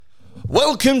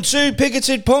Welcome to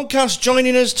Bigoted Podcast.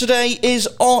 Joining us today is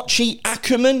Archie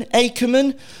Ackerman.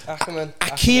 Yeah.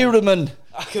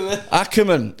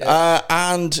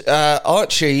 And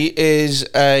Archie is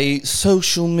a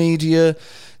social media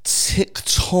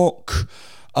TikTok,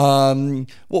 what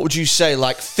would you say,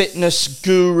 like fitness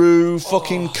guru,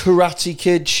 fucking Karate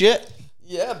Kid shit?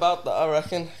 Yeah, about that, I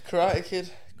reckon. Karate Kid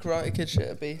shit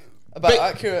would be about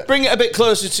accurate. Bring it a bit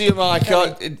closer to your mic.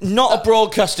 Not a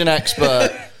broadcasting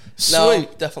expert. Sweet. No,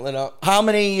 definitely not. How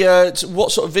many,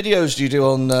 what sort of videos do you do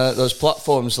on those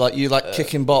platforms? Like you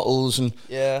kicking bottles and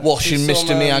washing Mr.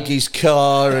 Miyagi's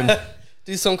car and...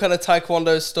 do some kind of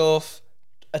taekwondo stuff,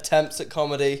 attempts at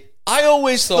comedy. I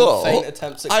always thought,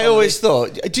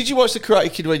 did you watch The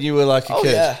Karate Kid when you were like a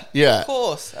kid? Yeah. Of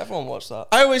course, everyone watched that.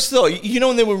 I always thought, you know,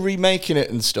 when they were remaking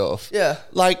it and stuff. Yeah.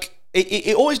 Like,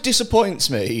 it always disappoints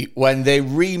me when they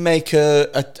remake a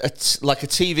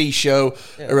TV show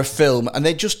or a film and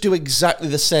they just do exactly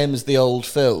the same as the old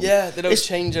film. Yeah, they don't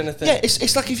change anything. Yeah,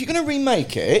 it's like if you're going to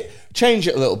remake it, change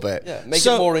it a little bit. Yeah, make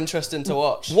it more interesting to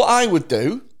watch. What I would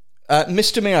do,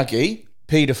 Mr. Miyagi,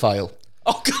 paedophile.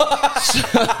 Oh God!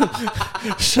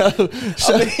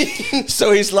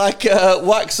 So he's like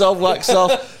wax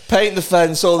off, paint the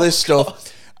fence, all this stuff.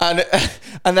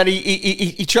 And then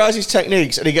he tries his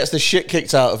techniques and he gets the shit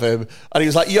kicked out of him. And he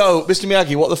was like, yo, Mr.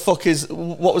 Miyagi,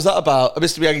 what was that about? And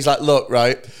Mr. Miyagi's like, look,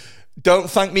 right, don't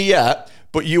thank me yet,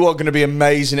 but you are going to be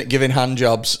amazing at giving hand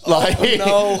jobs. Like,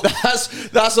 no.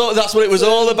 That's what it was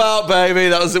all about, baby.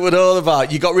 That was what it was all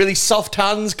about. You got really soft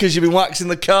hands because you've been waxing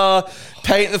the car,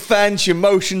 painting the fence, your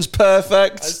motion's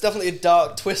perfect. There's definitely a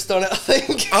dark twist on it, I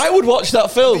think. I would watch that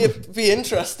film. Be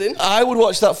interesting. I would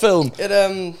watch that film.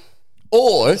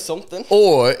 Or something.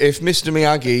 Or if Mr.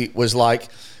 Miyagi was like,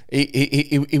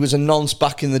 he was a nonce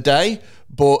back in the day,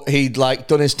 but he'd like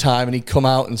done his time and he'd come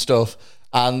out and stuff.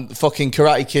 And fucking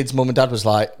Karate Kid's mum and dad was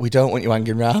like, we don't want you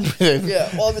hanging around with him.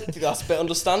 Yeah, well, that's a bit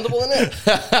understandable, isn't it?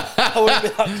 I wouldn't be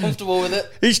that comfortable with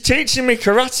it. He's teaching me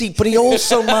karate, but he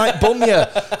also might bum you.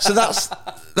 So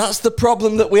that's the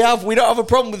problem that we have. We don't have a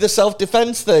problem with the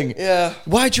self-defense thing. Yeah.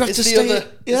 Why do you have to stay?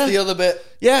 It's the other bit.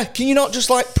 Yeah, can you not just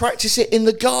like practice it in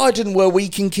the garden where we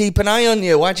can keep an eye on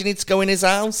you? Why do you need to go in his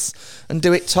house and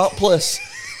do it topless?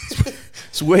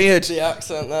 It's weird. The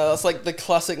accent there, that's like the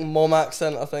classic mum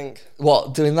accent, I think.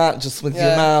 What, doing that just with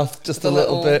your mouth, just a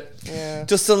little bit? Yeah.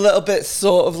 Just a little bit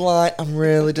sort of like, I'm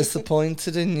really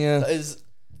disappointed in you. That is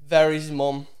very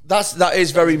mum. That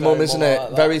is very mum, isn't it?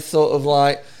 Like very sort of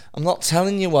like, I'm not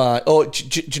telling you why. Oh,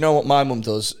 do you know what my mum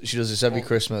does? She does this every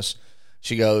Christmas.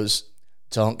 She goes,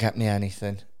 don't get me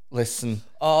anything. Listen,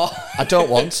 I don't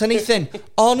want anything.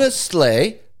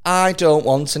 Honestly, I don't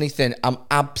want anything. I'm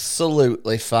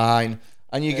absolutely fine.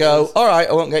 And you go, all right,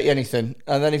 I won't get you anything.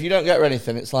 And then if you don't get her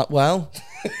anything, it's like, well,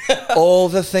 all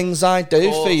the things I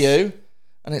do for you.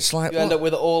 And it's like, you end up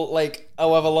with all, like,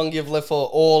 however long you've lived for,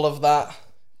 all of that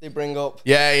they bring up.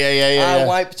 Yeah. I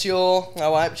wiped your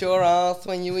ass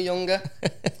when you were younger.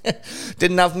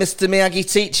 Didn't have Mr.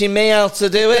 Miyagi teaching me how to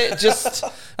do it. Just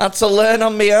had to learn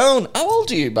on my own. How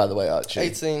old are you, by the way, Archie?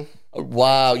 18. Oh,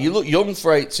 wow, you look young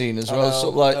for 18 as well, sort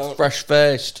of like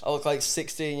fresh-faced. I look like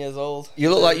 16 years old. You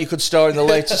look like you could star in the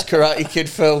latest Karate Kid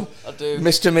film. I do.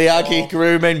 Mr. Miyagi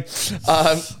grooming.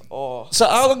 So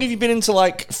how long have you been into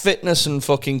like fitness and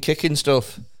fucking kicking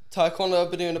stuff? Taekwondo I've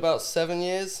been doing about 7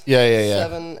 years. Yeah.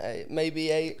 7, 8,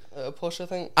 maybe 8 at a push, I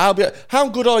think. How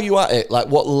good are you at it? Like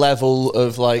what level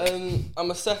of like... I'm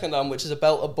a second Dan, which is a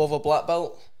belt above a black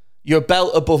belt. You're a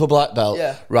belt above a black belt?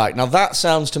 Yeah. Right, now that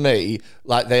sounds to me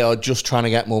like they are just trying to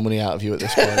get more money out of you at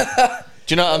this point.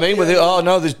 Do you know what I mean?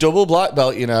 Yeah. There's double black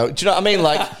belt, you know. Do you know what I mean?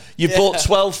 Like, you bought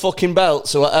 12 fucking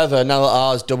belts or whatever,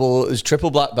 now it's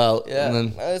triple black belt. Yeah. And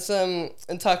then... It's, in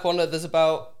Taekwondo, there's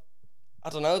about,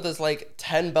 I don't know, there's like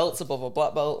 10 belts above a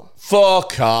black belt.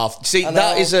 Fuck off. See,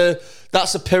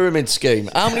 that's a pyramid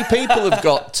scheme. How many people have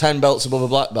got 10 belts above a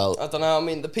black belt? I don't know. I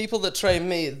mean, the people that train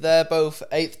me, they're both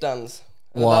 8th dans.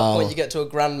 And wow. At that point, you get to a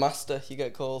grandmaster, you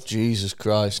get called. Jesus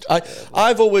Christ.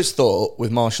 I've always thought with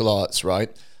martial arts,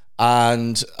 right,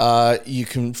 and you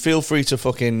can feel free to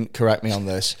fucking correct me on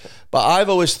this, but I've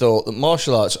always thought that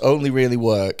martial arts only really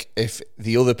work if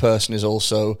the other person is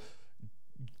also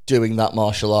doing that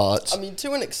martial arts. I mean,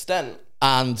 to an extent.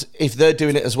 And if they're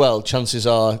doing it as well, chances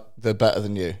are they're better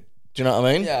than you. Do you know what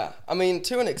I mean? Yeah. I mean,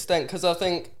 to an extent, because I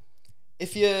think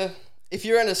if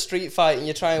you're in a street fight and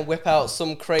you try and whip out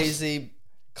some crazy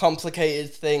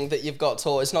complicated thing that you've got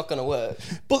taught, it's not going to work.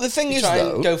 But the thing is, try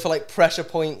though, and go for like pressure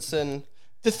points and...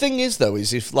 The thing is, though,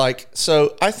 is if like...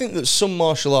 So I think that some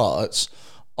martial arts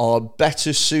are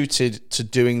better suited to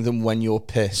doing them when you're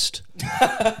pissed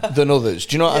than others.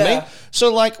 Do you know what I mean?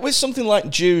 So, like, with something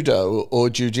like judo or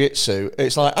jiu-jitsu,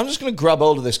 it's like, I'm just going to grab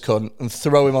hold of this cunt and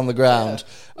throw him on the ground.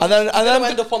 Yeah. And then I'm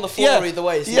end up on the floor either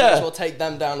way, so you might as well take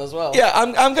them down as well. Yeah,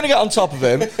 I'm going to get on top of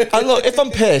him. And look, if I'm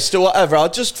pissed or whatever, I'll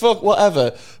just fuck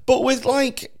whatever. But with,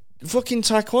 like, fucking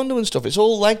taekwondo and stuff, it's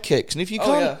all leg kicks. And if you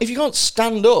can't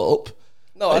stand up...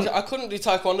 No, I couldn't do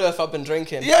taekwondo if I'd been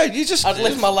drinking. Yeah, I'd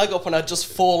lift my leg up and I'd just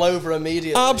fall over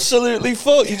immediately. Absolutely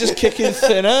fuck. You're just kicking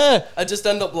thin air. I'd just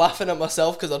end up laughing at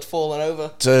myself because I'd fallen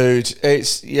over. Dude,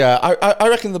 I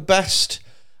reckon the best...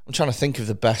 I'm trying to think of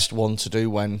the best one to do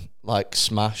when, like,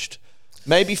 smashed.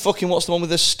 Maybe fucking, what's the one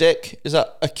with the stick? Is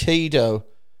that Aikido?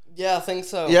 Yeah, I think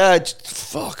so. Yeah,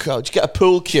 fuck off. Did you get a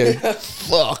pool cue?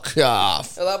 Fuck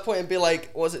off. At that point, it'd be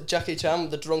like, was it Jackie Chan,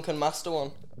 the Drunken Master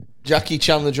one? Jackie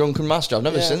Chan, the Drunken Master. I've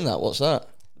never seen that. What's that?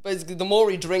 Basically, the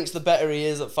more he drinks, the better he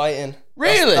is at fighting.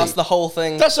 Really? That's the whole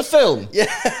thing. That's a film? Yeah.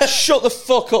 Shut the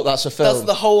fuck up, that's a film. That's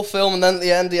the whole film, and then at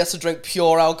the end, he has to drink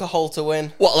pure alcohol to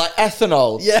win. What, like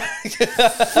ethanol? Yeah.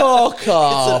 Fuck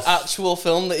off. It's an actual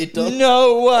film that he'd done.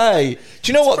 No way.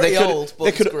 Do you know what?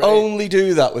 They could only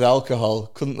do that with alcohol,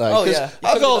 couldn't they? Oh, yeah.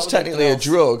 Alcohol's technically a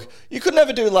drug. You could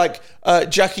never do, like,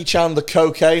 Jackie Chan, the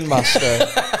cocaine master.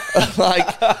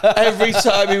 Like, every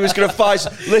time he was going to fight,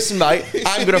 listen, mate,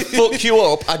 I'm going to fuck you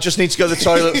up. I just need to go to the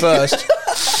toilet first.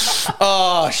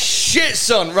 Oh, shit,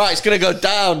 son. Right, it's going to go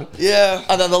down. Yeah.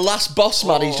 And then the last boss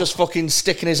man, he's just fucking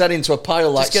sticking his head into a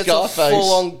pile like just Scarface. Gets a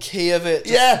full-on key of it,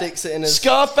 just sticks it in his...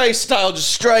 Scarface style,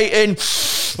 just straight in.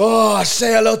 Oh,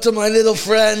 say hello to my little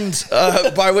friend.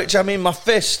 By which I mean my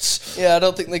fists. Yeah, I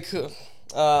don't think they could...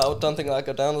 I don't think that'd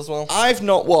go down as well. I've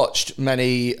not watched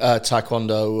many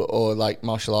taekwondo or like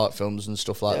martial art films and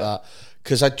stuff like that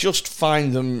because I just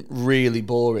find them really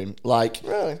boring. Like,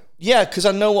 really? Yeah, because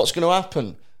I know what's going to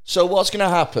happen. So what's going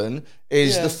to happen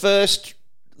is the first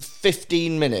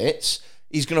 15 minutes,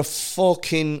 he's going to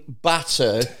fucking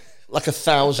batter like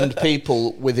 1,000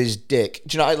 people with his dick.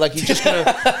 Do you know? Like he's just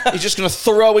gonna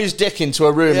throw his dick into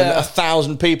a room and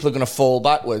 1,000 people are going to fall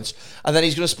backwards, and then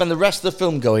he's going to spend the rest of the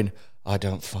film going, I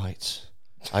don't fight.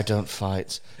 And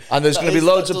there's going to be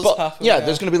loads of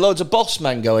there's going to be loads of boss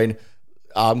men going,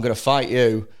 I'm going to fight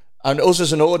you. And us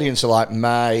as an audience are like,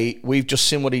 mate, we've just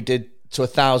seen what he did to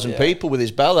 1,000 people with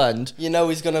his bell end. You know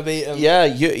he's going to beat him. Yeah,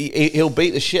 he'll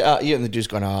beat the shit out of you. And the dude's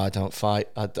going, I don't fight.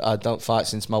 I don't fight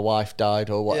since my wife died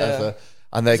or whatever. Yeah.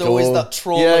 And they There's always that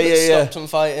trauma that stopped him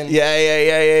fighting.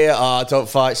 Yeah. Oh, I don't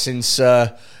fight since...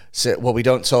 well, we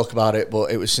don't talk about it,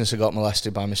 but it was since I got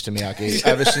molested by Mr. Miyagi.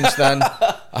 Ever since then,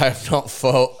 I have not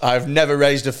fought. I've never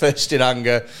raised a fist in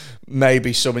anger,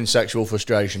 maybe some in sexual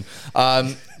frustration.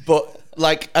 But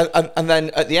like, and then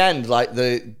at the end, like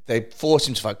they force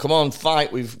him to fight. Come on,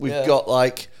 fight. We've got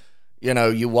like, you know,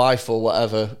 your wife or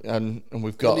whatever, and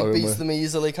we've got her. He beats them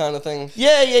easily, kind of thing.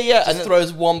 Yeah. Just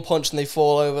throws one punch and they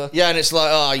fall over. Yeah, and it's like,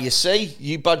 oh, you see,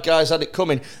 you bad guys had it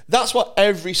coming. That's what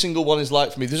every single one is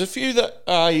like for me. There's a few that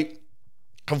I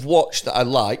have watched that I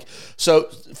like. So,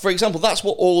 for example, that's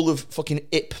what all of fucking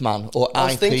Ip Man or I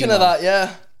was IP thinking Man of that,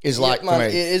 yeah. Is like Ip Man, for me.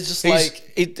 It is just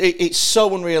like... It's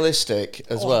so unrealistic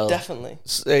as well. Definitely.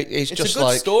 It's just a good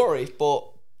like... story, but...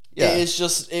 Yeah. It is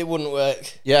just, it wouldn't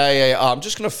work. Yeah. I'm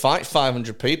just going to fight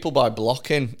 500 people by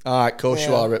blocking. All right, of course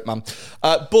you are, Rip Man.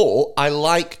 But I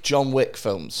like John Wick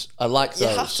films. I like those.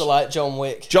 You have to like John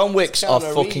Wick. John Wicks are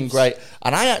fucking great.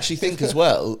 And I actually think as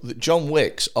well that John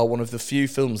Wicks are one of the few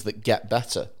films that get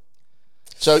better.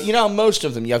 So, you know, most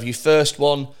of them, you have your first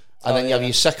one, and then you have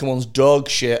your second one's dog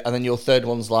shit, and then your third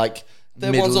one's like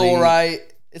third one's all right.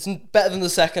 It's better than the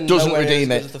second. Doesn't redeem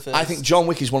it. I think John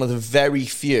Wick is one of the very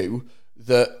few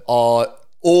that are,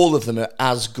 all of them are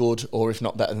as good or if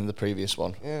not better than the previous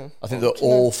one. Yeah. I think they're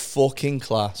all fucking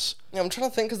class. Yeah, I'm trying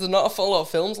to think because there's not a lot of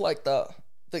films like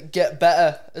that get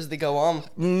better as they go on.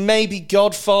 Maybe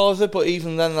Godfather, but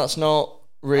even then that's not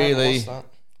really...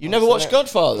 You never watched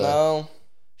Godfather? No.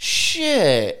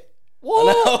 Shit.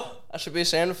 What? I know. I should be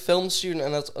ashamed of film student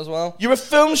and as well. You're a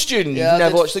film student? You've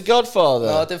never watched The Godfather?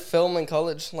 No, I did film in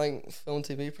college, like film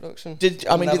TV production. Did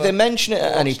they mention it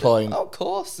at any point? Oh, of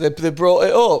course. They brought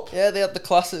it up? Yeah, they had the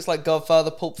classics like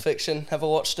Godfather, Pulp Fiction. Never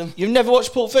watched them. You've never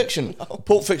watched Pulp Fiction? No.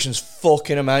 Pulp Fiction's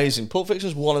fucking amazing. Pulp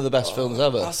Fiction's one of the best films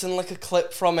ever. I seen like a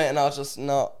clip from it and I was just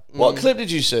not... What clip did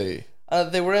you see?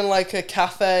 They were in like a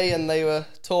cafe and they were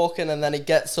talking and then he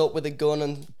gets up with a gun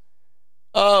and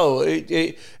Oh,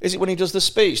 is it when he does the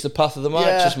speech, the path of the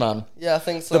righteous man? Yeah, I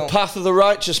think so. The path of the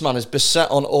righteous man is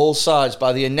beset on all sides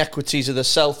by the iniquities of the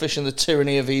selfish and the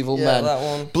tyranny of evil men. That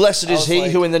one. Blessed is he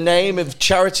who in the name of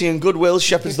charity and goodwill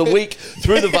shepherds the weak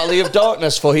through the valley of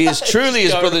darkness, for he is truly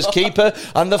his brother's keeper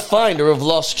and the finder of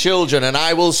lost children. And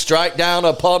I will strike down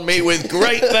upon me with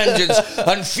great vengeance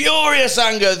and furious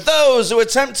anger those who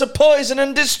attempt to poison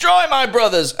and destroy my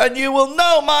brothers. And you will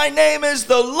know my name is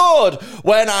the Lord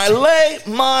when I lay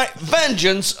my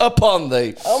vengeance upon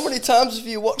thee. How many times have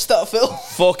you watched that film?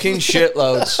 Fucking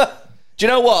shitloads. Do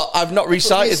you know what? I've not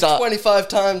recited that. 25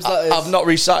 times, that is. I've not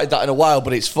recited that in a while,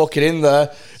 but it's fucking in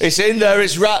there. It's in there.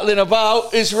 It's rattling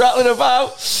about. It's rattling about.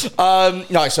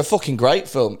 No, it's a fucking great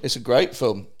film. It's a great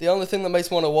film. The only thing that makes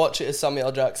me want to watch it is Samuel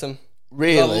L. Jackson.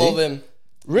 Really? I love him.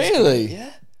 Really?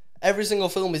 Yeah. Every single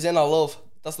film he's in, I love.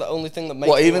 That's the only thing that makes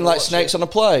What, me even wanna like watch Snakes it. on a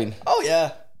Plane? Oh,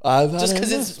 yeah. Just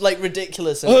because it's like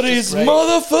ridiculous. And Oh, it's these just great.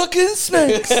 motherfucking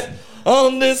snakes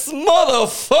on this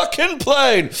motherfucking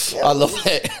plane. Yeah, I love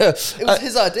it. It was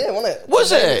his idea, wasn't it? Was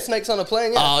The it? Snakes on a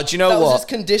Plane, yeah. Oh, do you know that what? was his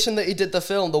condition that he did the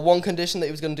film. The one condition that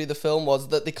he was going to do the film was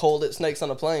that they called it Snakes on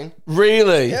a Plane.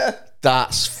 Really? Yeah.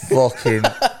 That's fucking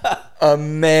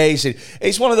amazing.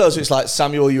 It's one of those, it's like,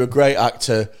 Samuel, you're a great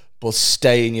actor, but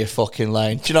stay in your fucking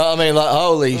lane. Do you know what I mean? Like,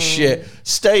 holy shit.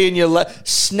 Stay in your lane.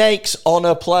 Snakes on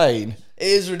a plane. It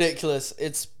is ridiculous.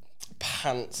 It's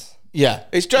pants. Yeah,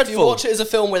 it's dreadful. If you watch it as a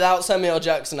film without Samuel L.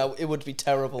 Jackson, it would be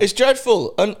terrible. It's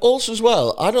dreadful. And also as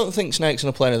well, I don't think snakes on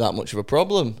a plane are that much of a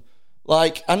problem.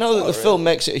 Like, I know that the film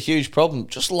makes it a huge problem.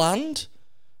 Just land.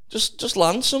 Just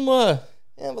land somewhere.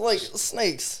 Yeah, but like,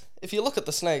 snakes. If you look at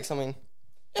the snakes, I mean,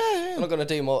 Yeah. they're not going to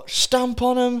do much. Stamp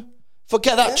on them.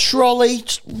 Forget that trolley.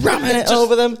 Just ramming it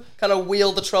over them. Kind of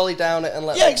wheel the trolley down it and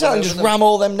let Yeah, them exactly. run Just over them. ram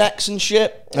all them necks and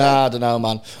shit. I don't know,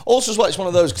 man. Also, as well, it's one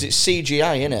of those because it's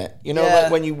CGI, innit? You know, Yeah.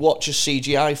 like when you watch a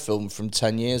CGI film from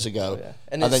 10 years ago,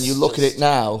 And and then it's you look at just- it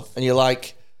now, and you're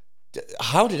like,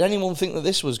 how did anyone think that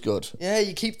this was good? Yeah,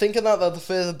 you keep thinking that, though. The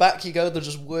further back you go, they're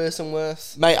just worse and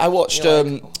worse. Mate, I watched, You're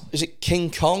like, is it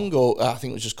King Kong? Or I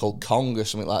think it was just called Kong or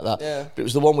something like that. Yeah. But it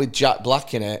was the one with Jack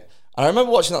Black in it. And I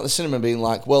remember watching that at the cinema and being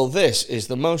like, well, this is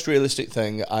the most realistic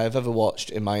thing I have ever watched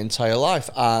in my entire life.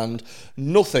 And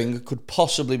nothing could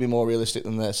possibly be more realistic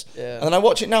than this. Yeah. And then I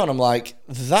watch it now and I'm like,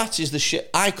 that is the shit.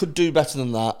 I could do better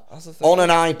than that That's the thing. on an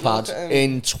You look iPad at him-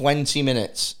 in 20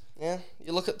 minutes. Yeah,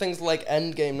 you look at things like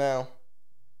Endgame now.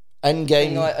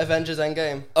 Endgame. Like Avengers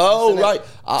Endgame. Oh, Isn't it? right.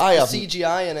 I The have.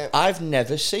 CGI in it. I've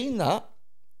never seen that.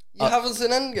 You haven't seen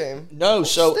Endgame? No,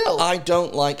 so Still? I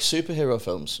don't like superhero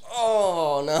films.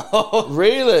 Oh, no.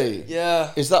 Really?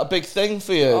 Yeah. Is that a big thing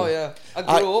for you? Oh, yeah.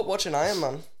 I grew up watching Iron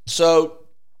Man. So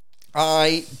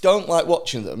I don't like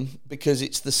watching them because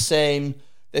it's the same.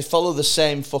 They follow the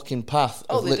same fucking path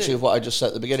of they literally do. of what I just said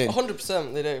at the beginning.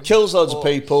 100% they do. Kills loads of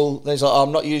people. There's like, oh,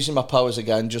 I'm not using my powers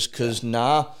again just because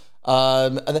nah.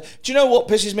 And then, do you know what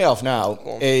pisses me off now?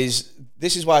 Is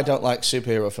this is why I don't like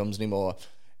superhero films anymore.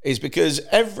 Is because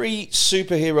every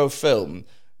superhero film,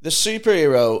 the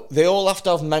superhero, they all have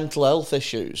to have mental health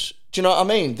issues. Do you know what I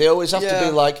mean? They always have to Yeah.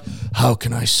 be like, how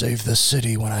can I save the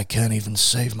city when I can't even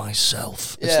save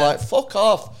myself? It's Yeah. like, fuck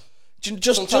off.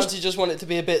 Sometimes you just want it to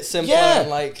be a bit simpler yeah, and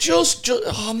like... just,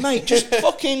 oh mate, just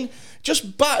fucking,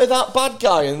 just batter that bad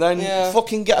guy and then Yeah.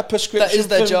 fucking get a prescription. That is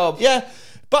their for, job. Yeah,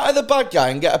 batter the bad guy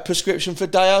and get a prescription for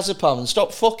diazepam and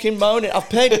stop fucking moaning. I've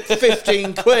paid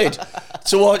 15 quid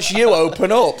to watch you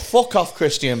open up. Fuck off,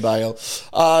 Christian Bale.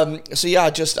 So yeah,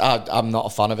 I'm not a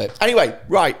fan of it. Anyway,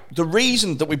 right, the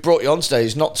reason that we brought you on today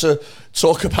is not to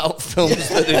talk about films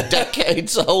that are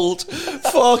decades old.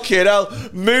 Fucking hell.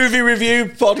 Movie review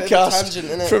podcast tangent,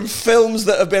 innit? from films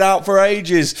that have been out for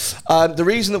ages. The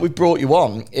reason that we brought you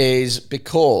on is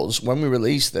because when we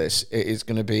release this, it is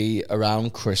going to be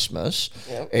around Christmas.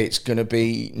 Yep. It's going to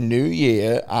be New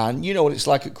Year. And you know what it's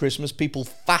like at Christmas. People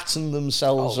fatten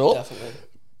themselves up. Definitely.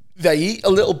 They eat a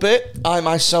little bit. I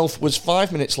myself was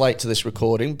 5 minutes late to this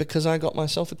recording because I got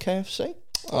myself a KFC.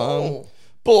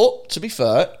 But to be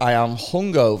fair, I am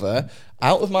hungover,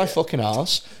 out of my fucking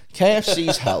arse.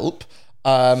 KFC's help.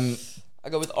 I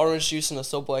go with orange juice and a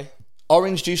Subway.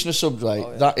 Orange juice and a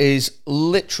Subway. That is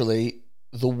literally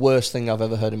the worst thing I've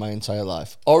ever heard in my entire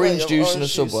life. Orange juice and a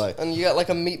Subway. And you get like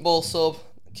a meatball sub,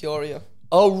 Curio.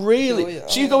 Oh, really? Oh, yeah.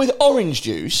 So you go with orange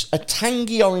juice, a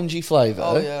tangy orangey flavour,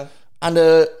 Oh, yeah. and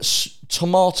a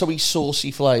tomatoey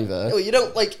saucy flavour, No, you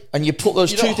don't like... and you put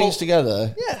those you two don't things hold-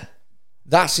 together. Yeah.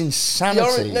 That's The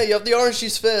insanity. no, you have the orange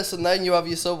juice first and then you have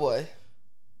your Subway.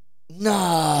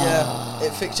 Nah. Yeah.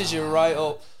 It fixes you right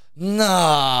up.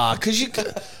 Nah, because you.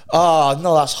 Oh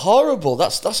no, that's horrible.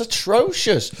 That's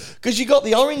atrocious. Because you got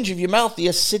the orange of your mouth, the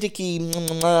acidicy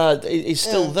is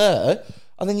still there,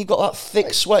 and then you got that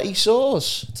thick, sweaty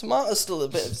sauce. Tomato's still a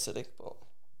bit acidic, but.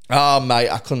 Oh mate,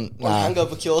 I couldn't.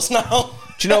 Hangover cures now.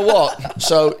 Do you know what?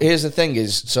 So here's the thing: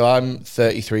 so I'm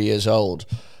 33 years old.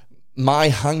 My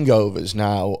hangovers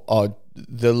now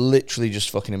they're literally just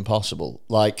fucking impossible.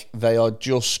 Like they are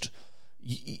just.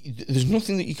 There's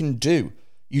nothing that you can do.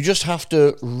 You just have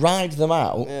to ride them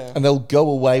out, and they'll go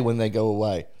away when they go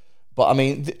away. But I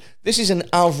mean, this is an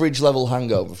average level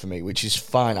hangover for me, which is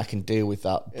fine. I can deal with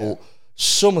that. Yeah. But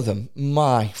some of them,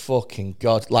 my fucking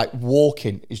God, like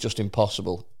walking is just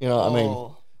impossible. You know what I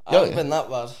mean? I haven't been that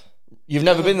bad. You've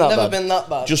never been that bad? Never been that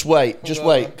bad. Just wait,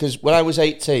 because when I was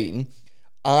 18,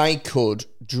 I could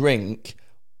drink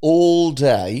all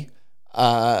day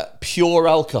pure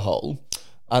alcohol.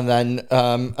 And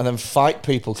then fight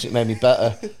people because it made me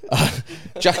better.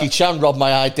 Jackie Chan robbed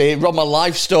my idea, robbed my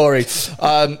life story.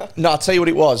 No, I'll tell you what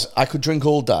it was. I could drink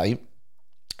all day.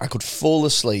 I could fall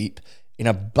asleep in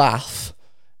a bath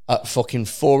at fucking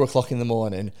 4 o'clock in the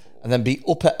morning and then be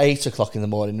up at 8 o'clock in the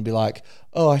morning and be like,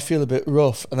 oh, I feel a bit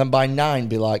rough. And then by 9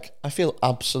 be like, I feel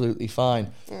absolutely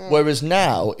fine. Whereas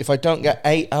now, if I don't get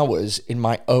 8 hours in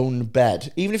my own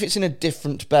bed, even if it's in a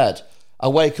different bed, I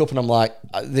wake up and I'm like,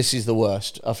 this is the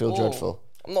worst. I feel dreadful.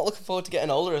 I'm not looking forward to getting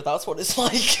older if that's what it's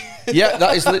like. Yeah,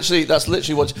 that's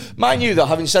literally what. Mind you, though,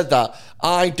 having said that,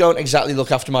 I don't exactly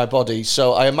look after my body,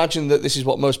 so I imagine that this is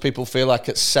what most people feel like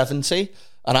at 70,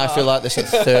 and I feel like this at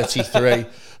 33.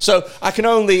 So I can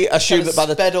only assume that by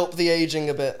the sped up the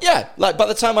aging a bit. Yeah, like by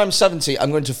the time I'm 70,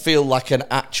 I'm going to feel like an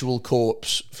actual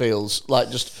corpse feels, like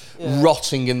just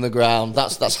rotting in the ground.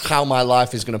 That's how my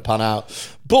life is going to pan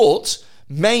out. But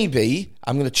maybe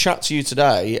I'm going to chat to you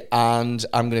today and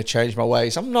I'm going to change my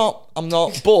ways. I'm not.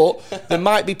 But there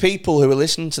might be people who are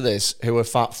listening to this who are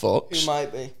fat fucks. Who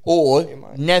might be. Or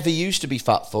never used to be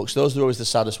fat fucks. Those are always the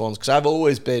saddest ones because I've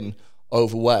always been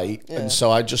overweight. Yeah. And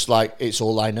so I just like, it's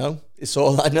all I know. It's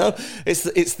all I know.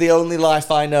 It's the only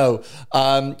life I know.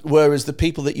 Whereas the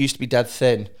people that used to be dead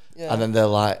thin and then they're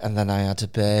like, and then I had a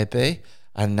baby.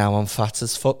 And now I'm fat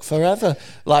as fuck forever.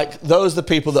 Like, those are the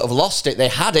people that have lost it. They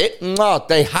had it. No,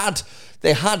 they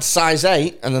had size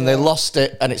 8, and then they lost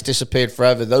it, and it's disappeared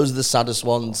forever. Those are the saddest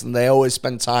ones, and they always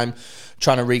spend time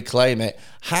trying to reclaim it.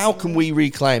 How can we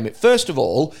reclaim it? First of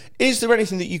all, is there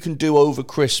anything that you can do over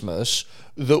Christmas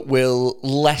that will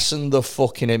lessen the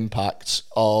fucking impact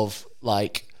of,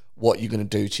 like, what you're going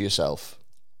to do to yourself?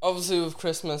 Obviously, with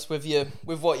Christmas, with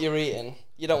what you're eating,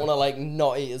 you don't want to like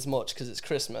not eat as much because it's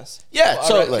Christmas. Yeah, but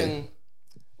totally.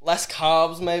 Less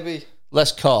carbs, maybe.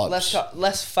 Less carbs.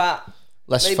 Less fat.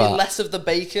 Maybe less of the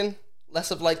bacon.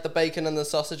 Less of like the bacon and the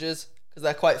sausages because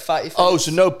they're quite fatty foods. Oh,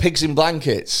 so no pigs in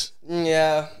blankets.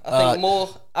 Yeah, I think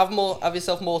have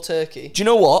yourself more turkey. Do you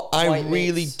know what? I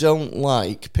really don't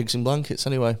like pigs in blankets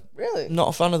anyway. Really? Not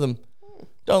a fan of them.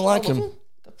 Don't like them.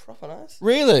 They're proper nice.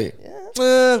 Really?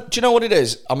 Yeah. Do you know what it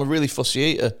is? I'm a really fussy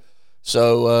eater.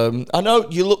 So, I know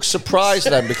you look surprised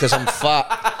then because I'm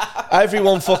fat.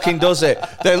 Everyone fucking does it.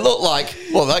 They look like,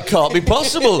 well, that can't be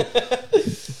possible.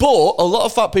 But a lot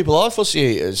of fat people are fussy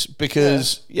eaters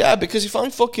because if I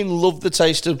fucking love the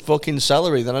taste of fucking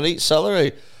celery, then I'd eat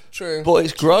celery. True. But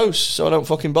it's gross, so I don't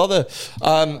fucking bother.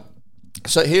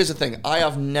 So here's the thing. I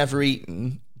have never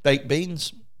eaten baked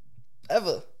beans.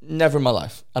 Ever? Never in my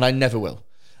life. And I never will.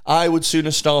 I would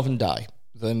sooner starve and die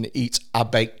than eat a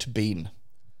baked bean.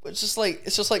 It's just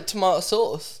like tomato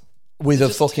sauce. With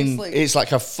it's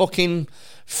like a fucking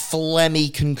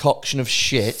phlegmy concoction of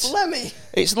shit. Phlegmy?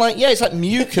 It's like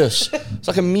mucus. It's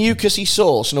like a mucusy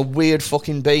sauce and a weird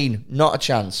fucking bean. Not a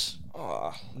chance.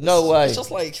 No way. It's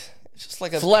just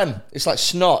like a phlegm. It's like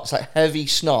snot. It's like heavy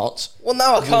snot. Well,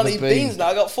 now I can't eat beans now.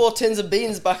 I got 4 tins of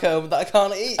beans back home that I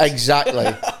can't eat.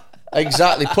 Exactly.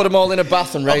 Exactly. Put them all in a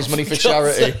bath and raise money for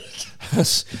charity.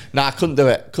 Nah, I couldn't do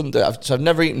it. So I've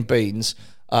never eaten beans.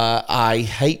 I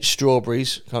hate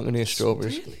strawberries. Can't go near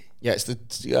strawberries. Really?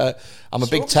 Yeah, I'm a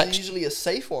big texture. Usually a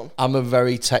safe one. I'm a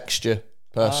very texture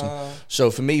person.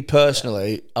 So for me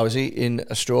personally, I was eating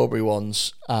a strawberry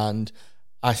once, and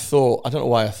I don't know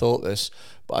why I thought this,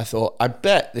 but I thought, I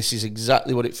bet this is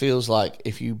exactly what it feels like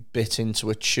if you bit into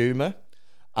a tumour.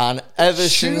 And ever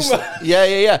since,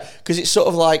 because it's sort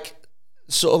of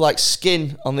like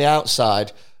skin on the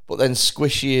outside, but then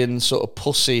squishy and sort of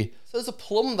pussy. So there's a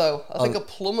plum though. I think a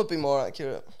plum would be more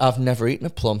accurate. I've never eaten a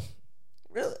plum.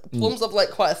 Really? Plums have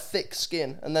like quite a thick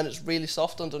skin, and then it's really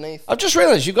soft underneath. I've just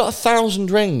realised you've got 1,000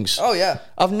 rings. Oh yeah.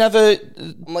 I've never.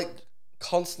 I'm like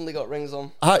constantly got rings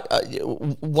on.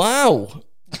 Wow.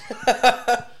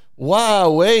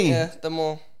 Wowee. Yeah, they're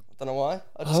more. I don't know why.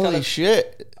 I just Holy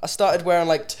shit. I started wearing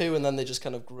like 2, and then they just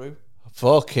kind of grew.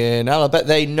 Fucking hell, I bet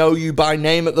they know you by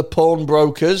name at the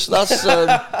pawnbrokers. That's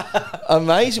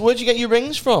amazing. Where'd you get your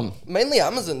rings from? Mainly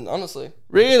Amazon, honestly.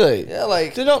 Really? Yeah,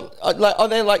 like They're not like. Are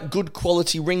they like good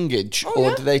quality ringage, or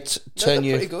yeah. do they turn they're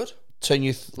you pretty good. turn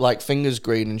you like fingers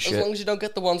green and shit? As long as you don't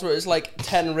get the ones where it's like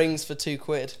 10 rings for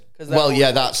 £2. Well,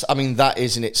 yeah, that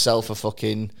is in itself a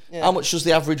fucking. Yeah. How much does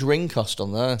the average ring cost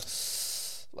on there?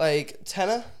 Like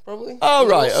tenner, probably. Oh,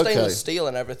 They're all right, okay. Stainless steel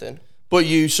and everything. But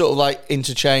you sort of like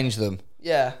interchange them.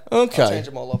 Yeah. Okay. I'll change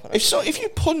them all up. And If you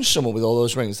punch someone with all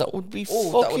those rings, that would be Ooh,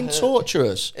 that would fucking hurt.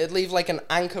 torturous. It'd leave like an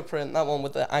anchor print, that one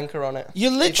with the anchor on it. You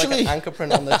Leave, literally like an anchor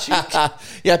print on the cheek.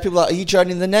 Yeah, people are like, are you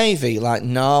joining the Navy? Like,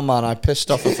 nah, man, I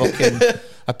pissed off a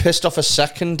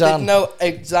second They'd Dan. know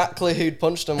exactly who'd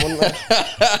punched them, wouldn't they?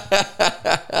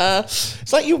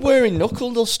 It's like you're wearing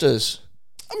knuckle dusters.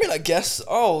 I mean, I guess.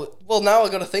 Oh, well, now I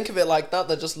got to think of it like that.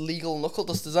 They're just legal knuckle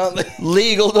dusters, aren't they?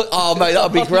 Legal. Oh, mate, that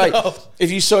would be great. No.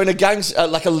 If you saw in a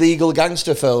like a legal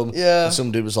gangster film, Yeah. and some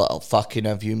dude was like, "I'll fucking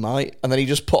have you, mate," and then he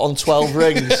just put on 12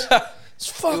 rings. It's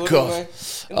fuck Wouldn't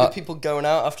off. they? Gonna be people going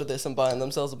out after this and buying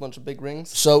themselves a bunch of big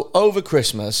rings. So over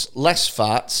Christmas, less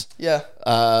fat, Yeah.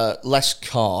 less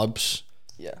carbs.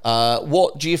 Yeah.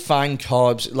 What do you find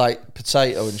carbs like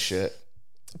potato and shit?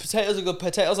 Potatoes are good.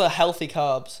 Potatoes are healthy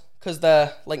carbs because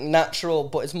they're like natural,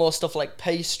 but it's more stuff like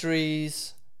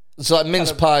pastries. So like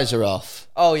mince pies are off.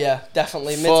 Oh yeah,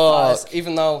 definitely mince Fuck. pies.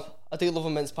 Even though I do love a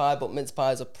mince pie, but mince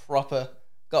pies are proper.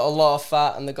 Got a lot of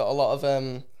fat and they got a lot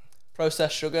of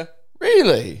processed sugar.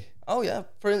 Really? Oh yeah,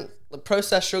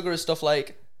 processed sugar is stuff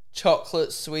like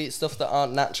chocolate, sweet stuff that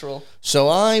aren't natural. So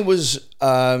I was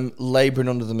labouring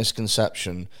under the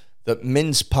misconception that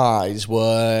mince pies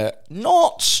were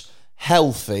not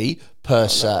healthy per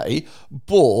se,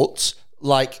 but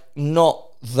like not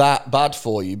that bad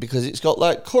for you because it's got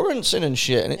like currants in and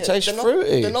shit and it tastes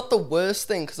fruity. They're not the worst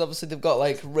thing because obviously they've got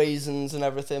like raisins and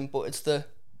everything, but it's the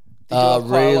they do have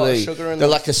quite a lot of really? sugar in They're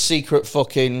them. like a secret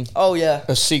fucking Oh yeah,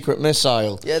 a secret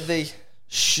missile. yeah. They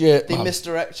Shit, man.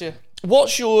 misdirect you.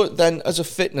 What's your then as a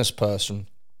fitness person?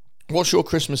 What's your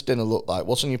Christmas dinner look like?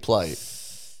 What's on your plate?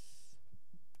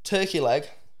 Turkey leg,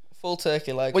 full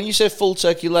turkey leg. When you say full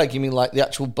turkey leg, you mean like the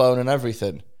actual bone and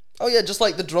everything? Oh yeah, just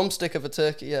like the drumstick of a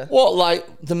turkey. Yeah. What, like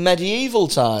the medieval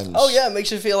times? Oh yeah, it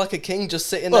makes you feel like a king just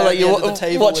sitting Well, there like at the you're end of the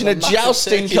table watching with a massive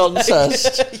jousting turkey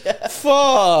contest. yeah.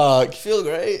 Fuck. Feel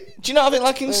great. Do you not have it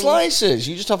like in slices?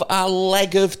 You just have a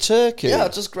leg of turkey. Yeah, I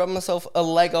just grab myself a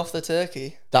leg off the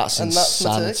turkey. That's and that's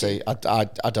my insanity.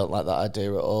 I don't like that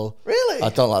idea at all. Really? I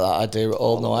don't like that idea at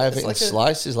all. No, I have it's it in like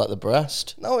slices like the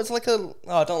breast. No, it's like a. Oh,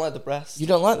 I don't like the breast. You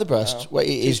don't like the breast? No. Well, it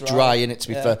is Too dry dry. in it, to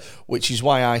be Yeah. fair, which is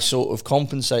why I sort of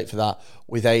compensate for that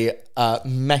with a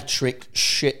metric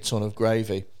shit ton of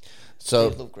gravy.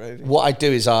 So I love gravy. what I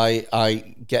do is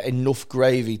I get enough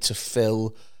gravy to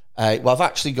fill. Well, I've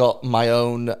actually got my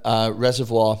own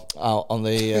reservoir out on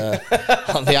the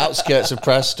on the outskirts of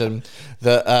Preston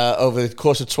that over the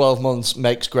course of 12 months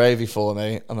makes gravy for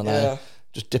me, and then Yeah. I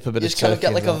just dip a bit You of just kind of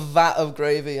turkey get like in a there. vat of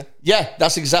gravy. Yeah,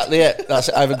 that's exactly it. That's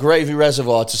it. I have a gravy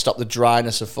reservoir to stop the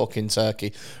dryness of fucking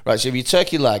turkey. Right, so if you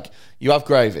turkey leg, you have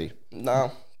gravy.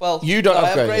 No. Well, You don't no,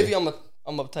 have I have gravy. gravy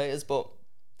on my potatoes, but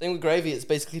the thing with gravy, it's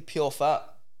basically pure fat.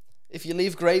 If you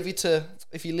leave gravy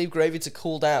to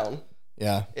cool down,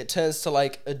 Yeah, it turns to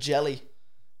like a jelly.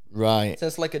 right. It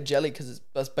turns to like a jelly because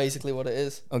that's basically what it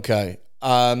is. Okay.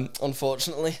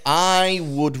 Unfortunately. I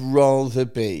would rather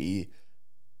be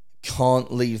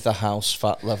can't leave the house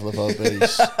fat level of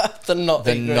obese Than not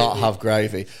than not have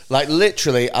gravy. Like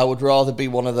literally, I would rather be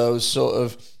one of those sort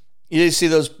of. You see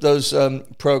those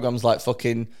programs like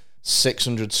fucking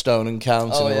 600 stone and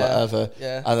counting Oh, or yeah. whatever,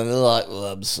 Yeah. and then they're like, "Well,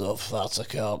 I'm so fat, I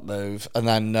can't move," and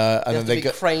then You have to they be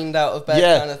go. craned out of bed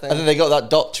Yeah, kind of thing. and then they got that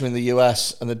doctor in the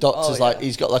US, and the doctor's Oh, like, yeah.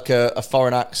 he's got like a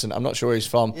foreign accent. I'm not sure where he's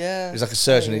from. Yeah. He's like a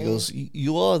surgeon. He Yeah. goes,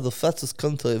 "You are the fattest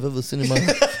cunt I've ever seen in my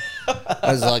life."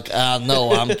 I was like,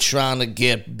 no, I'm trying to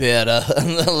get better.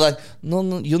 And they're like,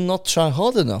 no, you're not trying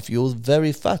hard enough. You're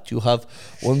very fat. You have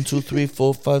 1, 2, 3,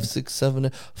 4, 5, 6,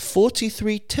 7,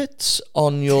 43 tits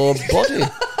on your body.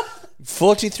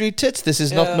 43 tits. This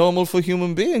is not Yeah. normal for a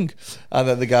human being. And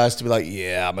then the guys to be like,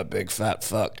 yeah, I'm a big fat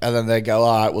fuck. And then they go,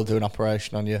 all right, we'll do an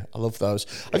operation on you. I love those.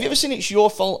 Have you ever seen It's Your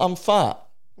Fault I'm Fat?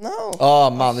 No. Oh,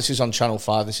 man, this is on Channel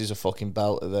 5. This is a fucking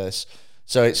belt of this.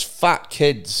 So it's fat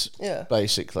kids, Yeah.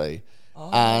 basically.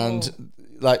 And,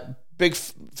 like, big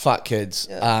fat kids.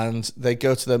 Yeah. And they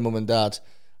go to their mum and dad.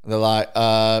 And they're like,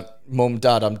 Mum,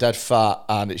 Dad, I'm dead fat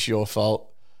and it's your fault.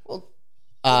 Well,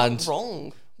 And...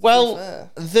 wrong. Well,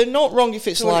 they're not wrong if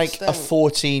it's To an like a extent.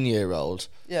 14-year-old.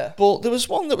 Yeah. But there was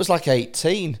one that was like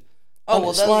 18. Oh, And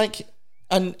well, it's then- like,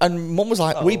 and Mum was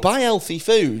like, we buy healthy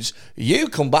foods. You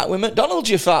come back with McDonald's,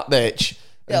 you fat bitch.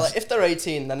 Yeah, like if they're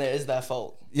 18, then it is their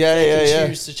fault. Yeah, They yeah, can yeah.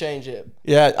 choose to change it.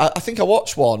 Yeah, I think I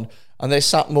watched one, and they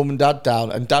sat Mum and Dad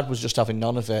down, and Dad was just having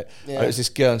none of it. Yeah. And it was this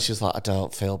girl, and she was like, I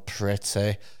don't feel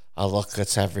pretty. I look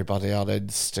at everybody on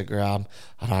Instagram,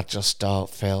 and I just don't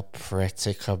feel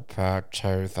pretty compared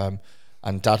to them.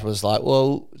 And Dad was like,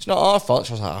 well, it's not our fault.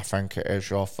 She was like, I think it is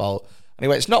your fault. And he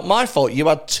went, it's not my fault. You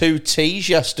had 2 teas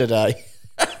yesterday.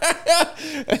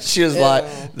 And she was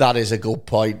like, that is a good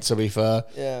point, to be fair.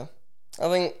 Yeah. I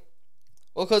think,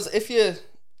 well, because if you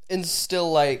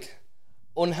instill like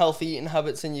unhealthy eating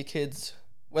habits in your kids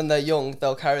when they're young,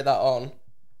 they'll carry that on.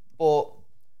 But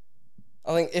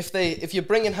I think if you're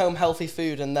bringing home healthy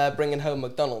food and they're bringing home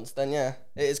McDonald's, then yeah,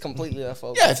 it is completely their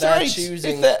fault. Yeah, if they're,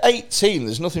 choosing. if they're 18,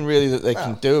 there's nothing really that they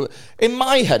can do. In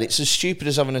my head, it's as stupid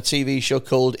as having a TV show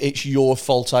called "It's Your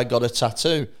Fault I Got a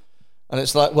Tattoo," and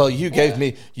it's like, well, you gave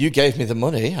me the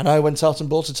money, and I went out and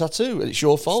bought a tattoo, and it's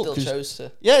your fault. Still 'cause- chose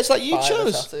to. Yeah, it's like you buy the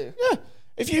chose. tattoo. Yeah,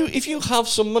 if you have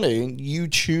some money and you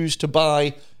choose to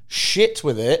buy shit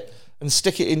with it and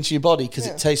stick it into your body because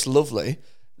it tastes lovely,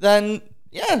 then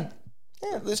yeah,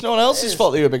 there's no one else's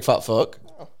fault that you're a big fat fuck.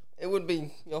 It would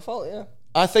be your fault, yeah.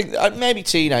 I think maybe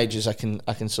teenagers, I can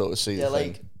sort of see. Yeah, the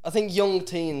like thing. I think young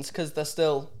teens, because they're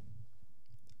still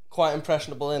quite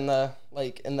impressionable in their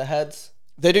heads.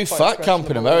 They do quite fat camp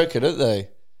in impressionable. America, don't they?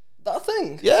 That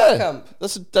thing, Yeah, fat camp.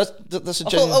 that's a I genuine.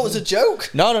 thought that was a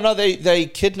joke. No. They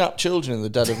kidnap children in the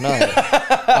dead of night.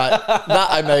 Right, that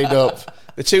I made up.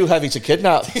 They're too heavy to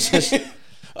kidnap.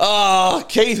 Oh,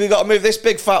 Keith, we got to move this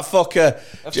big fat fucker.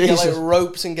 Have to get like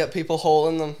ropes and get people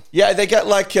hauling them. Yeah, they get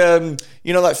like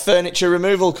like furniture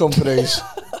removal companies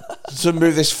to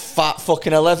move this fat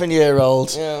fucking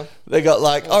 11-year-old. Yeah. They got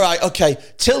like, all right, okay,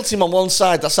 tilt him on one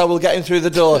side. That's how we'll get him through the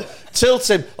door. Tilt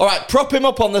him. All right, prop him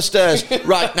up on the stairs.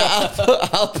 Right, now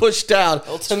I'll push down.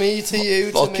 Well, to me, to you,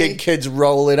 to Fucking me. kids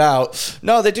rolling out.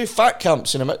 No, they do fat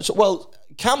camps in America. Well,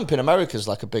 camp in America is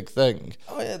like a big thing.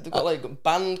 Oh yeah, they've got like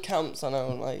band camps, I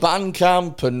know, and like Band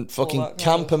camp and fucking that kind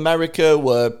Camp America,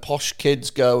 where posh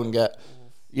kids go and get,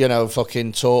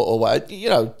 fucking taught or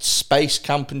what, space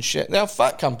camp and shit. They have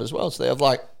fat camp as well. So they have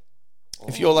like,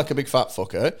 if you're like a big fat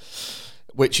fucker,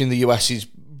 which in the US is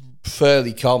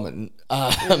fairly common,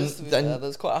 then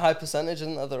there's quite a high percentage,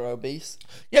 isn't there, that are obese.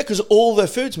 yeah, because all their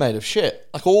food's made of shit,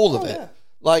 like all of it. yeah.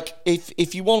 Like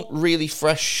if you want really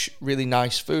fresh, really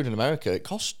nice food in America, it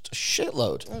costs a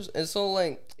shitload. It's all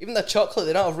like, even their chocolate,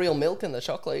 they don't have real milk in their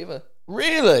chocolate either.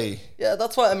 Really? Yeah,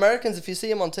 that's why Americans, if you see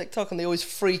them on TikTok and they always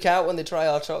freak out when they try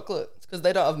our chocolate, it's because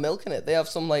they don't have milk in it. They have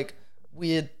some like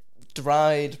weird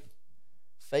dried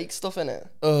fake stuff in it.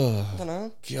 Ugh. I don't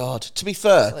know. God. To be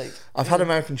fair, like- I've had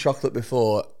American chocolate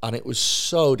before, and it was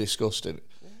so disgusting.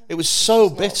 It was so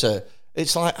bitter.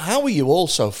 It's like, how are you all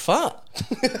so fat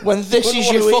when this Wouldn't is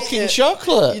want your to eat fucking it.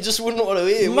 chocolate? You just wouldn't want to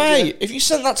eat it, would Mate, if you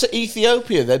sent that to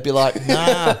Ethiopia, they'd be like,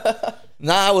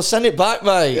 nah, we'll send it back,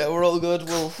 mate. you? Yeah, we're all good.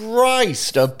 We'll...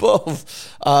 Christ above.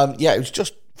 Yeah, it was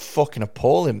just fucking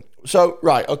appalling. So,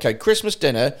 right, okay, Christmas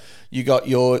dinner, you got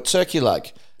your turkey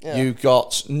leg. Yeah. You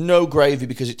got no gravy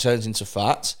because it turns into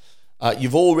fat.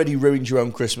 You've already ruined your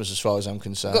own Christmas as far as I'm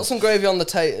concerned. Got some gravy on the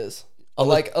taters. on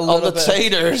like a on little the bit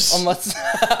taters. on my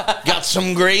Got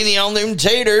some gravy on them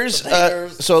taters.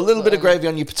 Potatoes. So a little bit of gravy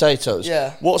on your potatoes.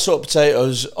 Yeah. What sort of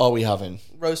potatoes are we having?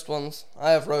 roast ones.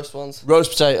 I have roast ones.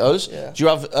 Roast potatoes. Yeah. Do you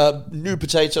have new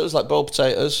potatoes, like boiled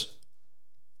potatoes?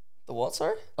 The what,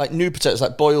 sorry? Like new potatoes,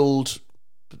 like boiled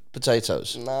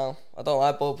potatoes. No, I don't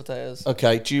like boiled potatoes.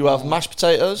 Okay. Do you have mashed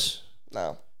potatoes?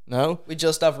 No. No? We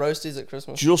just have roasties at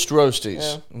Christmas. Just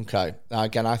roasties. Okay. Now,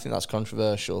 again, I think that's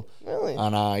controversial. Really?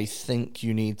 And I think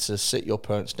you need to sit your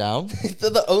parents down. They're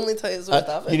the only taters worth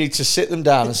having. You need to sit them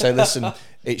down and say, listen,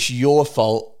 it's your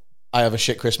fault I have a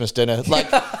shit Christmas dinner.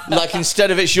 Like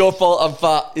instead of it's your fault I'm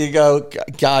fat, you go,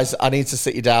 guys, I need to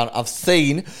sit you down. I've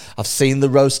seen the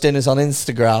roast dinners on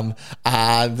Instagram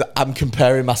and I'm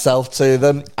comparing myself to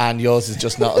them and yours is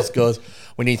just not as good.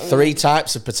 We need 3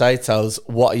 types of potatoes.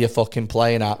 What are you fucking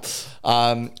playing at?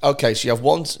 Okay, so you have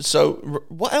one. So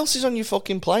what else is on your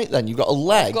fucking plate then? You've got a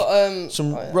leg, I've got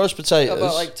some roast potatoes. I've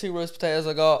got about 2 roast potatoes.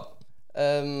 I got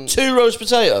 2 roast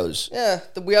potatoes? yeah.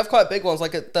 We have quite big ones.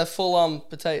 They're full on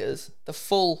potatoes. The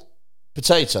full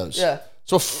Potatoes? yeah.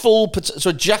 So a full,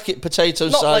 so a jacket potato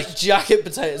Not size. like jacket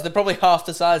potatoes. They're probably half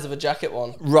the size of a jacket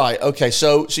one. Right, okay,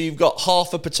 so you've got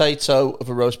half a potato of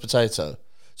a roast potato.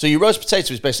 So your roast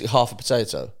potato is basically half a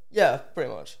potato. Yeah,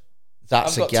 pretty much.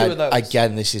 That's I've got two of those.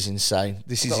 again. This is insane.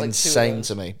 This is got, like, two of insane those.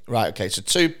 to me. Right. Okay. So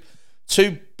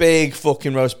two big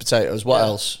fucking roast potatoes. What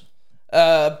else?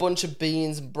 A bunch of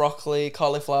beans, broccoli,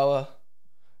 cauliflower.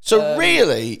 So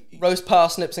really, Roast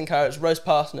parsnips and carrots. Roast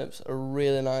parsnips are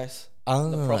really nice.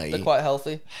 They're quite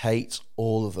healthy. hate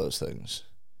all of those things.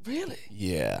 Really?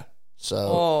 Yeah. So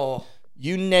Oh.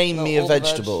 you name me a all the veg.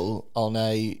 vegetable on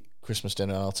a Christmas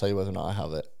dinner, and I'll tell you whether or not I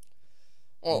have it.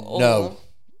 All No. of them.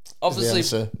 Obviously,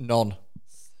 The answer, none.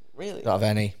 really. Don't have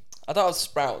any. I don't have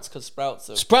sprouts because sprouts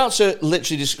are Sprouts are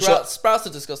literally just. sprouts are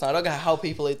disgusting. I don't get how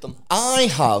people eat them. I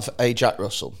have a Jack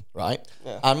Russell, right?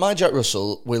 Yeah. And my Jack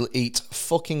Russell will eat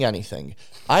fucking anything.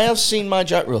 I have seen my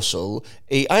Jack Russell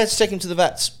eat. I had to take him to the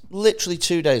vets literally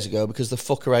 2 days ago because the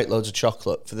fucker ate loads of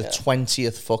chocolate for the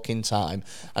 20th fucking time,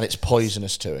 and it's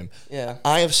poisonous to him. Yeah.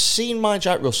 I have seen my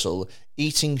Jack Russell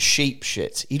eating sheep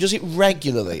shit. He does it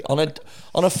regularly. On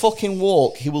a fucking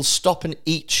walk, he will stop and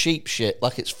eat sheep shit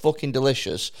like it's fucking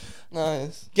delicious.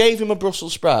 Nice. Gave him a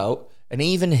Brussels sprout, and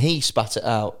even he spat it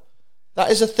out.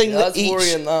 That is a thing that That's eats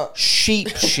worrying, that. sheep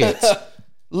shit.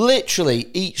 Literally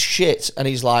eats shit, and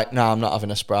he's like, "No, I'm not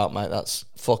having a sprout, mate. That's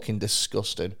fucking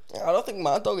disgusting." I don't think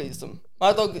my dog eats them.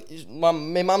 My dog, my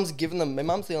mum's given them. My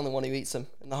mum's the only one who eats them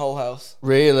in the whole house.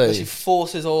 Really? She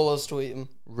forces all us to eat them.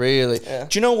 Really? Yeah.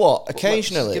 Do you know what? She's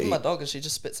Occasionally, given my dog and she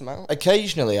just spits them out.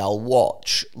 occasionally I'll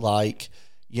watch like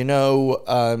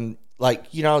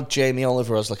Jamie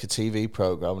Oliver has like a TV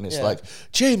program, and it's Yeah. like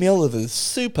Jamie Oliver's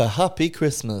super happy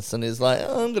Christmas, and he's like,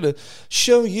 I'm gonna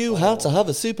show you how to have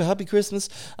a super happy Christmas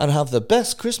and have the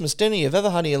best Christmas dinner you've ever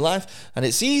had in your life, and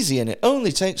it's easy and it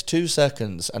only takes 2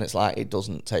 seconds. And it's like, it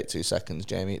doesn't take 2 seconds,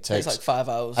 Jamie. It takes It's like 5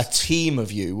 hours. a team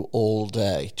of you all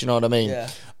day. Do you know what I mean?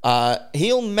 Yeah.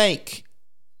 He'll make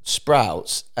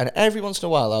sprouts, and every once in a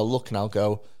while I'll look and I'll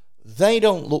go, they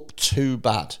don't look too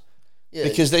bad. Yeah,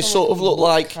 Because they it's sort of look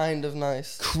like kind of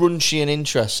nice. crunchy and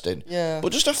interesting. Yeah.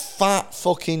 But just a fat,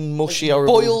 fucking, mushy,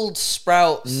 horrible... Boiled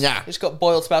sprouts. Nah. It's got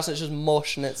boiled sprouts and it's just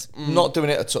mush and it's... Not doing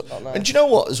it at all. nice. And do you know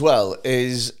what, as well,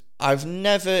 is I've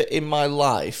never in my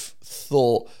life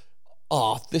thought,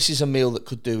 this is a meal that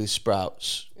could do with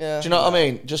sprouts. Yeah. Do you know what I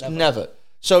mean? Just never.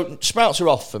 So sprouts are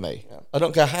off for me. Yeah. I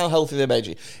don't care how healthy they made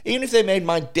you. Even if they made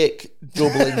my dick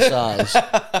double in size.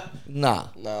 Nah.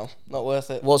 No, not worth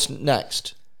it. What's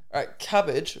next? Right,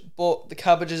 cabbage, but the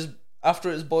cabbage is, after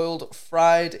it's boiled,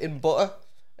 fried in butter,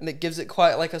 and it gives it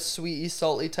quite like a sweety,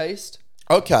 salty taste.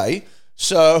 Okay,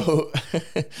 so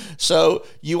so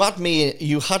you had me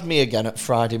again at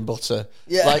fried in butter.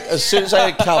 Yeah. Like as soon as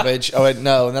I had cabbage, I went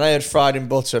no, and then I had fried in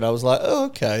butter, and I was like, oh,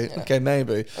 okay,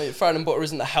 maybe. I mean, fried in butter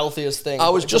isn't the healthiest thing. I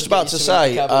but was it just does get about you to some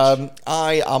say, cabbage.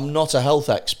 I am not a health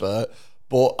expert,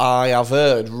 but I have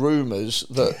heard rumours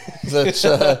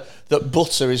that that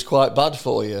butter is quite bad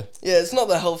for you. Yeah, it's not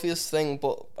the healthiest thing,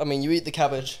 but I mean, you eat the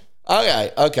cabbage.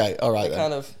 Okay, all right then.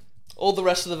 Kind of all the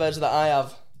rest of the veg that I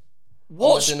have.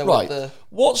 What's dinner right? with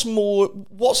the-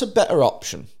 What's a better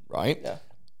option? Right. Yeah.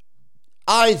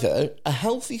 Either a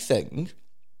healthy thing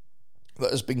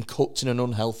that has been cooked in an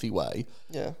unhealthy way,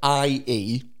 Yeah.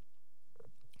 i.e.,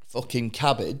 fucking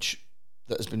cabbage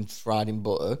that has been fried in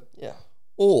butter, Yeah.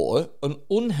 or an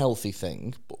unhealthy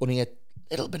thing, but only a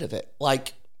little bit of it,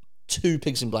 like 2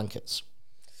 pigs in blankets.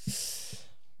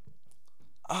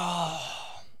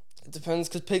 It depends,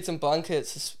 because pigs and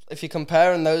blankets, if you're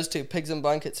comparing those two, pigs and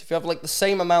blankets, if you have like the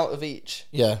same amount of each,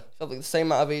 Yeah. I would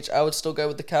still go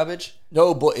with the cabbage.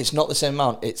 No, but it's not the same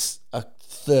amount. It's a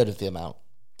third of the amount.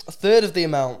 A third of the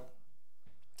amount.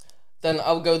 Then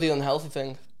I would go the unhealthy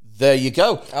thing. There you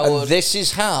go. I And would. this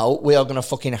is how we are going to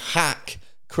fucking hack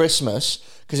Christmas.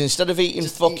 Because instead of eating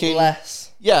fucking... Eat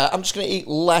less. Yeah, I'm just going to eat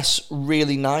less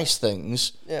really nice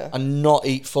things. Yeah. And not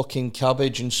eat fucking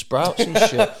cabbage and sprouts and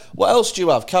shit. What else do you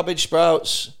have? Cabbage,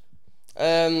 sprouts,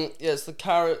 It's the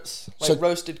carrots, like So-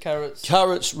 roasted carrots.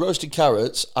 carrots, roasted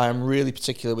carrots. I am really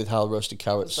particular with how roasted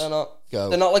carrots They're not. go.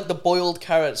 They're not like the boiled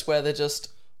carrots where they're just.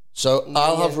 So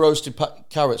I'll have Yeah. roasted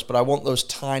carrots, but I want those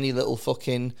tiny little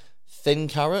fucking thin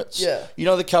carrots. Yeah. You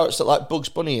know the carrots that like Bugs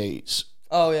Bunny eats?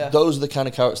 Oh yeah. Those are the kind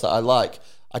of carrots that I like.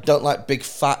 I don't like big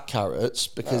fat carrots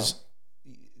because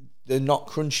they're not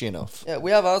crunchy enough. Yeah,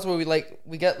 we have ours where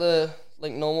we get the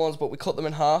like normal ones, but we cut them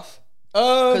in half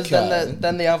Okay. because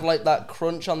then they have like that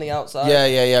crunch on the outside.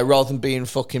 Yeah. Rather than being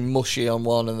fucking mushy on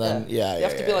one and then You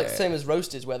have to be like the same as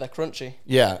roasted where they're crunchy.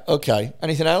 Yeah. Okay.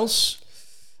 Anything else?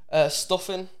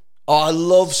 Stuffing. Oh, I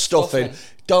love stuffing.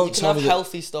 Don't You can tell have me that-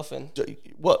 healthy stuffing.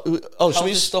 What? Oh, so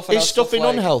Healthy is stuffing is has stuffing stuff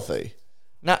like- unhealthy?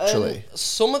 Naturally.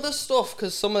 Some of the stuff,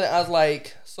 because some of it has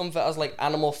like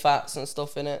animal fats and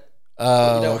stuff in it. You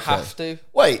don't okay. have to.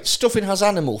 Wait, stuffing has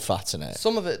animal fat in it.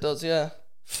 Some of it does, yeah.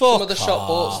 Fuck Some of the shop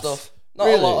bought off. stuff. Not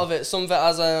Really? a lot of it. Some of it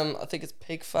has I think it's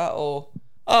pig fat or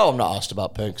Oh, I'm not asked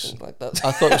about pigs. something like that.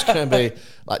 I thought it was going to be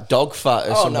like dog fat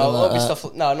or Oh something no, like it'll be that.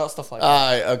 stuff. No, not stuff like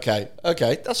that.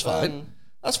 Okay, that's fine.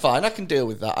 That's fine. I can deal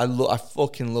with that. I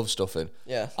fucking love stuffing.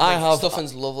 Yeah,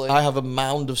 stuffing's lovely. I have a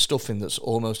mound of stuffing that's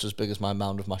almost as big as my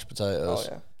mound of mashed potatoes.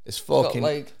 Oh yeah, It's got fucking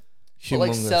like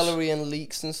humongous. celery and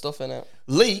leeks and stuff in it.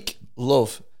 Leek,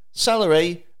 love.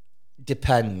 Celery,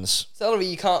 depends. Celery,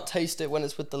 you can't taste it when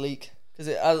it's with the leek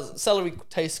because celery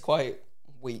tastes quite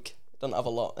weak. It doesn't have a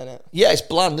lot in it. Yeah, it's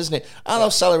bland, isn't it? I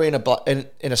love celery in a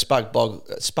spag bog.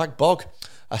 Spag bog?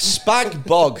 A spag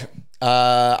bog.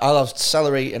 I love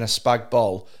celery in a spag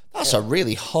bowl. That's a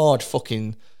really hard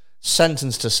fucking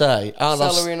sentence to say.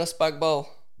 Celery in a spag bowl.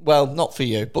 Well, not for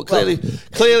you, but clearly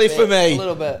for me. A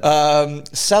little bit.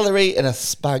 Celery in a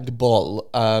spag bowl,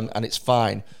 and it's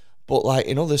fine. But like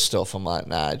in other stuff, I'm like,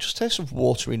 nah, it just tastes of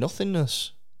watery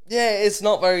nothingness. Yeah, it's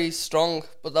not very strong,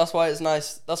 but that's why it's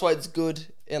nice. That's why it's good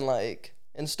in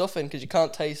stuffing because you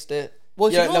can't taste it. Well,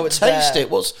 if you don't know can't it's taste there.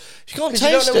 it, if you can't 'Cause you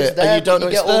don't taste know it's it there, and you don't know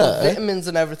but it's you get all the there, vitamins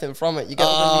and everything from it. You get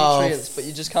all the nutrients, but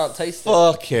you just can't taste it.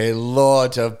 fucking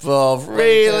Lord above,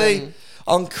 really?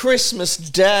 On Christmas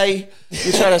Day,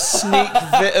 you're trying to sneak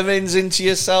vitamins into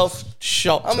yourself?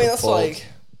 Shop. I mean, that's like.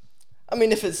 I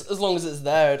mean, if it's as long as it's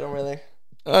there, I don't really.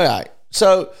 All right.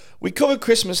 So we covered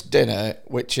Christmas dinner,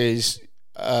 which is,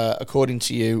 according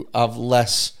to you, have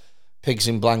less pigs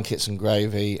in blankets and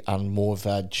gravy and more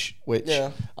veg, which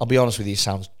I'll be honest with you,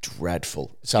 sounds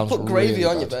dreadful. It sounds Put gravy really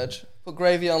on bad. your veg. Put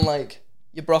gravy on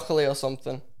your broccoli or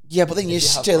something. Yeah, but then you're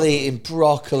still eating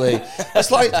broccoli. It's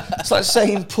like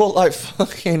saying put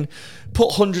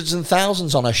hundreds and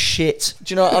thousands on a shit.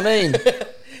 Do you know what I mean?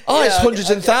 Oh, it's hundreds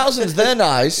and thousands. They're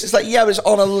nice. It's like, yeah, it's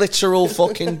on a literal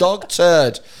fucking dog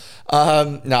turd.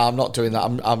 No, I'm not doing that.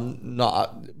 I'm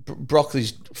not.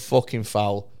 Broccoli's fucking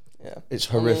foul. Yeah, it's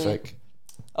horrific.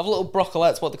 I have little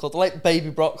broccolites. What they called? They're like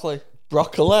baby broccoli.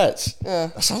 Broccolites. Yeah,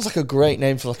 that sounds like a great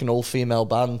name for like an all-female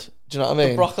band. Do you know what I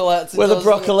mean? The Broccolites. We're the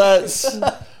Broccolites.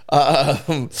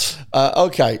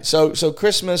 Okay, so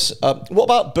Christmas. What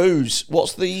about booze?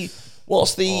 What's the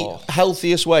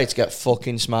healthiest way to get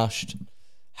fucking smashed?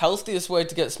 Healthiest way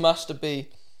to get smashed would be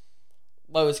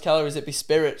lowest calories. It'd be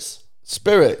spirits.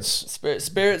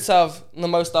 Spirits have the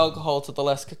most alcohol to the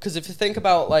less. Because if you think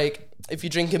about if you're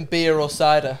drinking beer or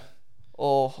cider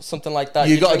or something like that,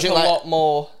 you got to drink a lot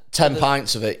more. 10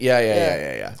 pints of it.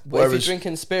 Yeah. But if you're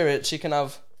drinking spirits, you can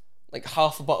have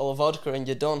half a bottle of vodka and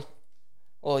you're done.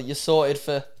 Or you're sorted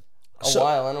for a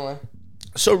while anyway.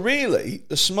 So really,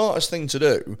 the smartest thing to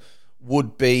do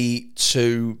would be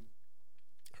to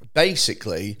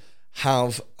basically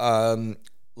have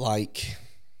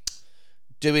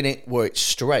doing it where it's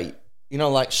straight. You know,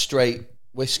 like straight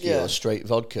whiskey or straight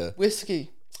vodka.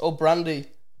 Whiskey or brandy.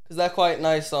 Because they're quite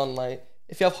nice on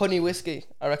if you have honey whiskey,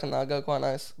 I reckon that'll go quite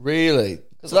nice. Really?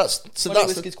 Honey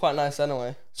whiskey's quite nice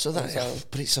anyway. So that,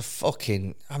 but it's a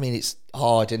fucking. I mean, it's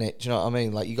hard, isn't it? Do you know what I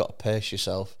mean? Like you got to pace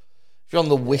yourself. If you're on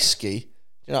the whiskey, do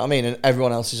you know what I mean? And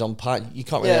everyone else is on pint, you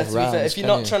can't really have rounds. If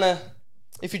you're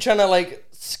trying to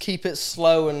keep it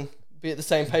slow and be at the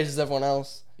same pace as everyone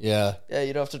else. Yeah,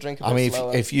 you'd have to drink a bit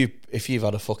slower. if you've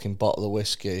had a fucking bottle of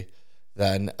whiskey,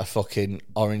 then a fucking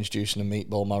orange juice and a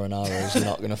meatball marinara is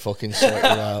not going to fucking sort you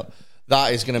out.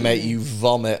 That is going to make you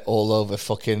vomit all over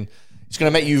fucking. It's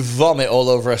going to make you vomit all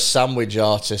over a sandwich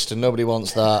artist, and nobody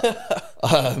wants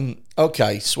that.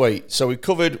 Okay, sweet. So we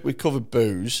covered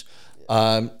booze,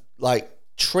 like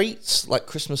treats, like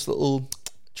Christmas little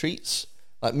treats,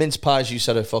 like mince pies. You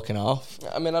said are fucking off.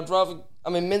 I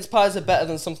mean, mince pies are better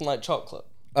than something like chocolate.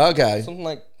 Okay. Something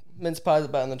like mince pies are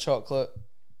better than chocolate.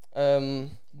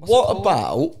 What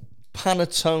about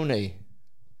panettone?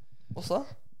 What's that?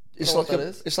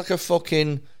 It's like a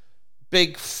fucking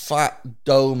big fat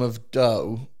dome of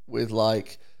dough with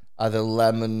either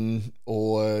lemon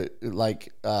or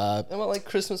like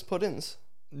Christmas puddings.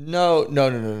 No.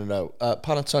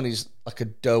 Panettone's like a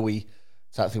doughy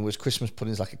type thing, whereas Christmas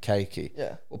pudding's like a cakey.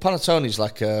 Yeah. Well, panettone's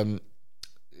like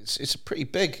it's a pretty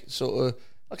big sort of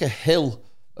like a hill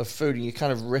of food, and you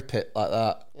kind of rip it like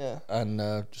that. Yeah. And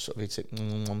just sort of eat it.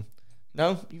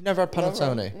 No, you've never had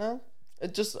panettone. No.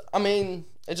 It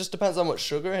just depends how much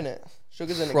sugar in it.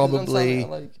 Sugar's in probably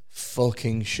it.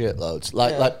 Fucking shitloads.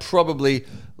 Like probably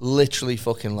literally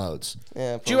fucking loads.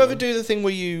 Yeah. Probably. Do you ever do the thing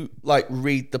where you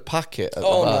read the packet at the back?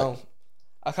 No.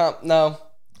 I can't. No.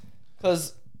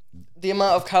 Because the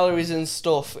amount of calories in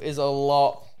stuff is a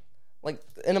lot.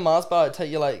 In a Mars bar, it'd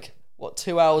take you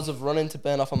 2 hours of running to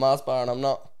burn off a Mars bar, and I'm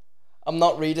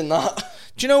not reading that.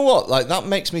 Do you know what? That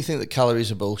makes me think that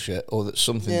calories are bullshit, or that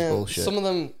something's bullshit. Some of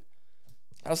them,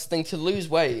 I was thinking, to lose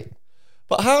weight.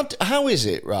 But how is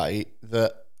it, right,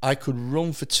 that I could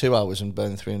run for 2 hours and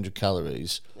burn 300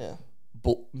 calories,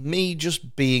 but me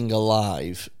just being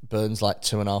alive burns like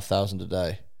 2,500 a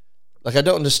day? Like, I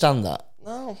don't understand that.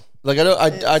 No. Like, I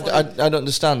don't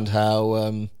understand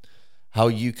how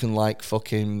you can, like,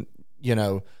 fucking, you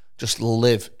know, just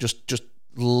live, just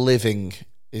living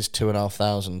is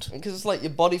 2,500. Because it's like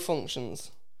your body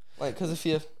functions. Like, because if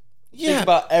you think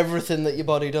about everything that your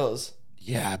body does.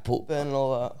 Yeah, but burning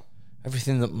all that.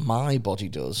 Everything that my body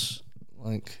does,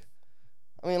 like.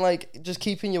 I mean, like, just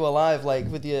keeping you alive,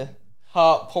 like, with your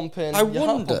heart pumping. Heart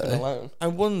pumping alone. I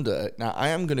wonder. Now, I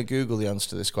am going to Google the answer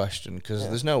to this question because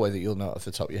there's no way that you'll know it off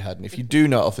the top of your head. And if you do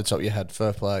know it off the top of your head,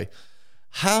 fair play.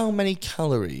 How many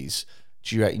calories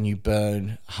do you reckon you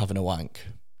burn having a wank?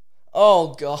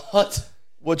 Oh, God.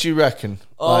 What do you reckon?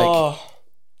 I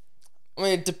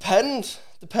mean, it depend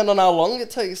on how long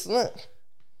it takes, doesn't it?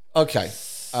 Okay.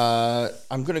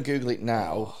 I'm going to Google it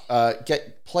now.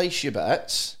 Place your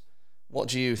bets. What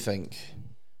do you think?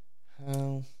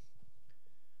 How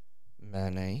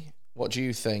many? What do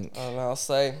you think? I don't know,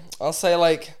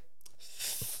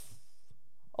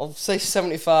 I'll say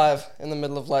 75 in the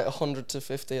middle of like 100 to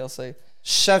 50, I'll say.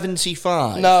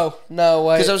 75? No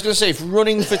way. Because I was going to say, if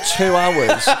running for 2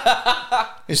 hours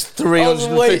is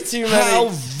 350, way too many. How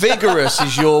vigorous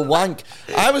is your wank?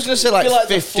 I was going to say like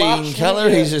 15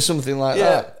 calories or something like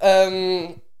that.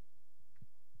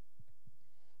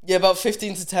 Yeah, about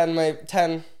 15 to 10, maybe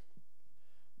 10.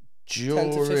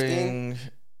 During 10 to 15.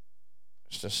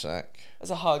 Just a sec. That's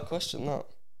a hard question, that.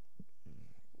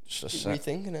 Just a Keep sec.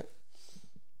 rethinking it.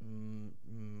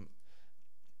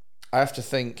 I have to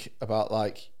think about,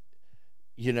 like,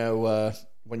 you know,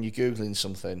 when you're Googling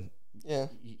something,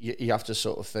 you have to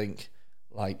sort of think,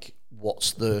 like,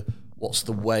 what's the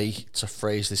way to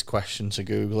phrase this question to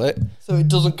Google it? So it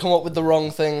doesn't come up with the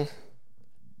wrong thing.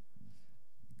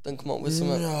 Don't come up with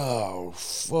something. No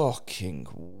fucking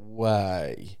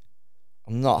way.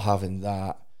 I'm not having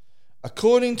that.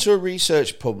 According to a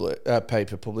research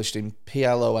paper published in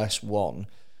PLOS 1,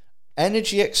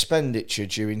 energy expenditure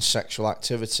during sexual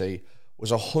activity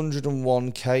was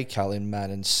 101 kcal in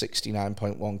men and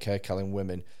 69.1 kcal in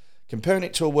women. Comparing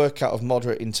it to a workout of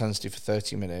moderate intensity for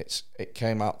 30 minutes, it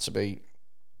came out to be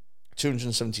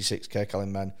 276 kcal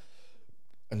in men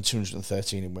and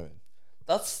 213 in women.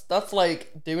 That's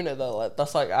like doing it though. Like,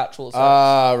 that's like actual sex.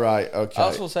 Ah, right, okay.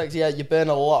 Actual sex, yeah, you burn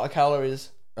a lot of calories.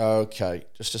 Okay,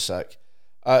 just a sec.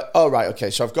 Right, okay,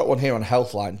 so I've got one here on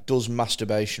Healthline. Does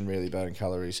masturbation really burn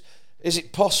calories? Is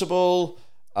it possible?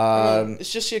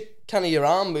 It's just your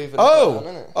arm moving. Down,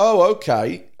 isn't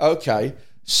it? Okay.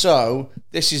 So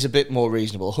this is a bit more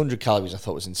reasonable. 100 calories I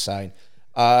thought was insane.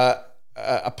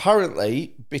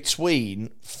 Apparently between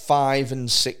 5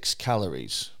 and 6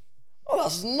 calories. Oh,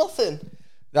 that's nothing.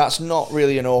 That's not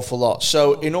really an awful lot.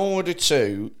 So in order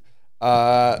to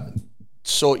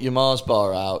sort your Mars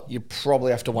bar out, you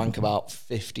probably have to wank about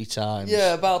 50 times.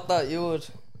 Yeah, about that you would.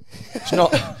 It's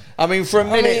not. I mean, for a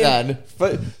minute,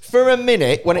 for a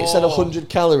minute, when it said 100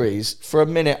 calories, for a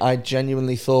minute, I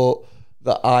genuinely thought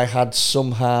that I had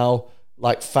somehow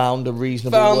like found a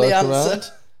reasonable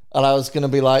workaround. And I was going to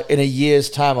be like, in a year's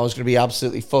time, I was going to be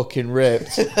absolutely fucking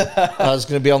ripped. And I was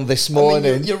going to be on This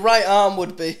Morning. I mean, your right arm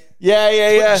would be.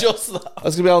 Yeah. Just that. I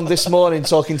was going to be on This Morning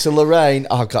talking to Lorraine.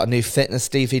 Oh, I've got a new fitness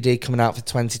DVD coming out for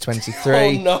 2023.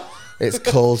 Oh, no. It's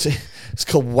called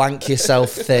Wank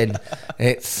Yourself Thin.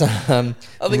 It's I think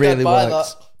really I'd buy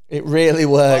works. that. It really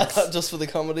works. Just for the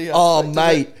comedy. Oh,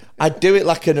 mate. I'd do it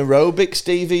like an aerobics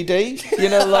DVD. You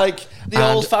know, like... the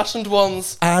old-fashioned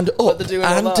ones. And up,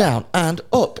 and down, and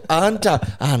up, and down,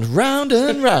 and round,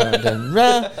 and round, and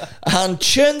round. And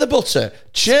churn the butter.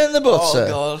 Oh,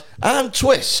 God. And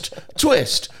twist.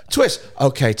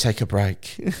 Okay, take a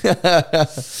break.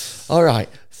 All right,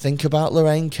 think about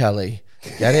Lorraine Kelly.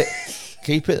 Get it?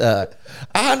 Keep it there.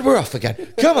 And we're off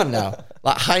again. Come on now.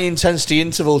 Like high-intensity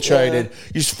interval training.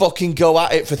 You just fucking go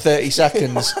at it for 30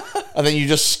 seconds, and then you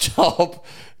just stop.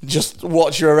 Just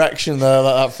watch your erection there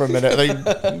like that for a minute, and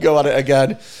then go at it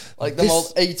again. Like them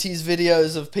old 80s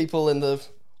videos of people in the,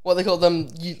 what they call them,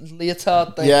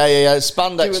 leotard thing. Yeah.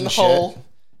 Spandex doing and the shit. whole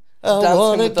I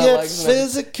want to get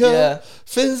physical.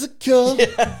 Physical.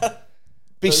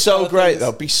 Be Those so kind of great, things.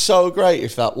 though. Be so great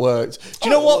if that worked. Do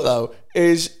you know what, though?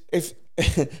 Is if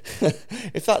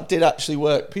that did actually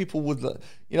work, people would,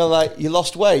 you know, like, you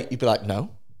lost weight, you'd be like,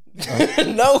 no.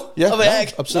 No. Yeah,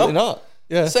 heck. absolutely not.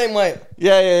 Yeah. Same weight.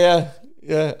 Yeah.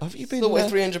 Have you been Still weigh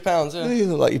 300 pounds, yeah. You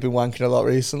look like you've been wanking a lot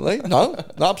recently. No,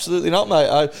 absolutely not,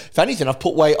 mate. If anything, I've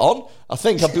put weight on. I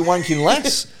think I've been wanking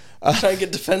less. Try and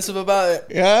get defensive about it.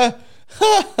 Yeah.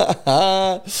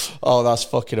 Oh, that's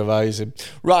fucking amazing.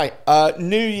 Right,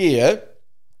 New Year.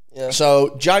 Yeah.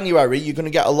 So January, you're going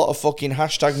to get a lot of fucking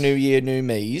hashtag New Year, New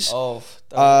Me's. Oh.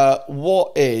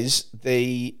 What is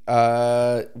the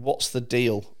what's the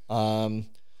deal?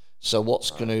 So what's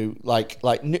going to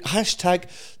hashtag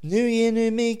New Year,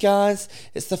 New Me, guys?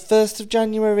 It's the 1st of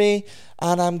January,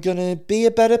 and I'm gonna be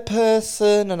a better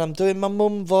person, and I'm doing my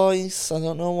mum voice. I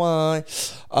don't know why.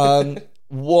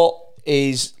 What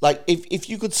is if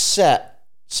you could set,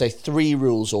 say, 3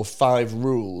 rules or 5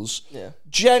 rules,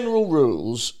 general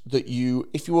rules that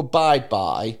if you abide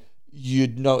by,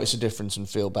 you'd notice a difference and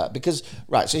feel better. Because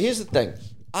so here's the thing.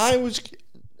 I was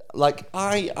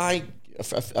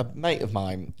a mate of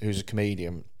mine who's a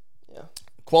comedian,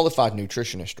 qualified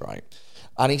nutritionist, right?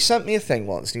 And he sent me a thing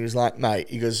once, and he was like, mate,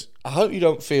 he goes, I hope you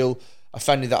don't feel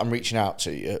offended that I'm reaching out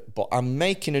to you, but I'm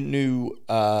making a new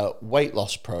weight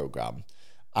loss program,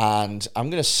 and I'm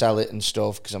going to sell it and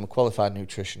stuff because I'm a qualified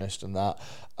nutritionist and that.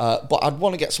 But I'd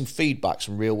want to get some feedback,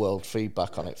 some real world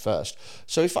feedback on it first.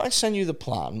 So if I send you the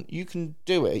plan, you can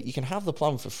do it. You can have the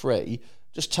plan for free.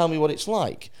 Just tell me what it's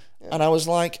like. And I was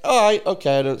like, all right,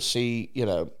 okay, I don't see,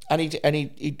 and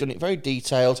he'd done it very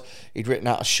detailed. He'd written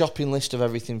out a shopping list of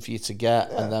everything for you to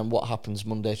get, and then what happens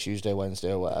Monday, Tuesday,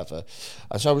 Wednesday, or whatever.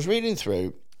 And so I was reading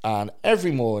through, and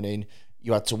every morning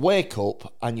you had to wake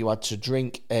up and you had to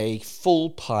drink a full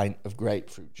pint of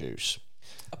grapefruit juice.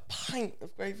 A pint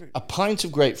of grapefruit? A pint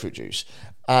of grapefruit juice.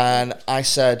 And I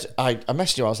said, I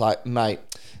messaged him, I was like, mate,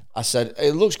 I said,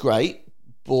 it looks great,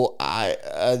 but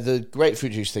the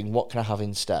grapefruit juice thing, what can I have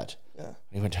instead? Yeah. And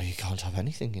he went, oh, you can't have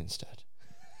anything instead.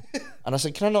 And I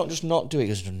said, can I not just not do it? He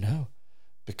goes, no,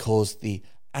 because the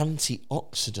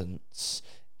antioxidants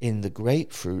in the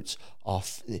grapefruits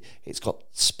it's got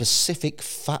specific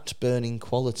fat-burning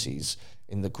qualities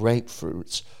in the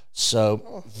grapefruits,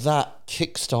 so that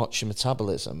kickstarts your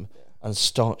metabolism and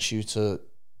starts you to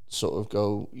sort of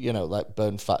go,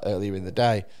 burn fat earlier in the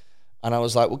day. And I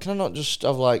was like, well, can I not just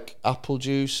have apple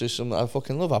juice or something? I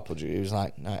fucking love apple juice. He was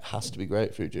like, no, it has to be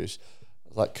grapefruit juice. I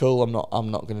was like, cool, I'm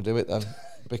not going to do it then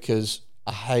because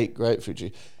I hate grapefruit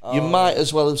juice. You might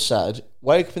as well have said,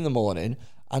 wake up in the morning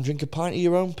and drink a pint of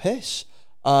your own piss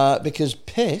because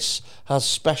piss has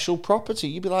special property.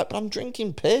 You'd be like, but I'm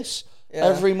drinking piss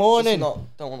every morning.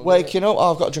 Waking up,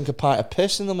 I've got to drink a pint of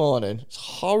piss in the morning. It's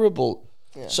horrible.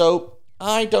 Yeah. So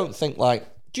I don't think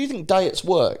do you think diets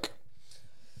work?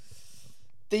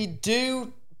 They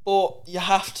do, but you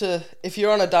have to, if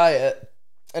you're on a diet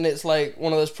and it's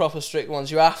one of those proper strict ones,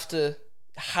 you have to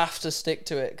stick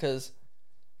to it because,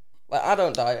 I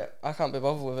don't diet. I can't be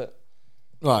bothered with it.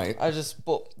 Right.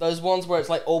 But those ones where it's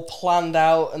all planned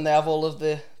out and they have all of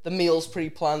the meals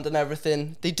pre-planned and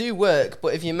everything, they do work,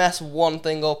 but if you mess one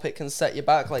thing up, it can set you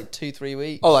back 2-3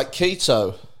 weeks. Oh, like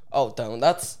keto? Oh, don't.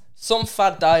 Some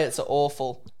fad diets are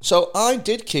awful. So I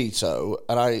did keto,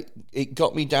 and it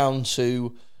got me down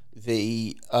to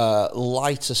the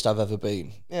lightest I've ever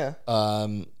been. Yeah.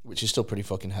 Which is still pretty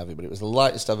fucking heavy, but it was the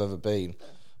lightest I've ever been.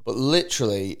 But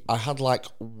literally, I had 1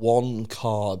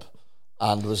 carb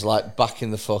and was back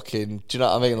in the fucking. Do you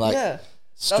know what I mean?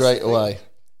 Straight away.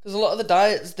 Because a lot of the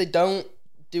diets, they don't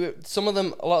do it. A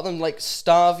lot of them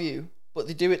starve you, but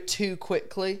they do it too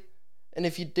quickly. And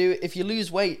if you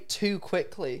lose weight too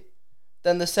quickly,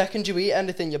 then the second you eat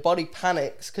anything, your body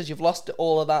panics because you've lost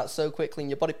all of that so quickly, and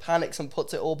your body panics and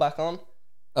puts it all back on.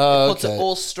 It puts it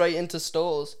all straight into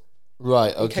stores.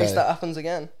 Right, okay. In case that happens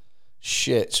again.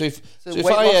 Shit. So weight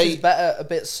loss is better a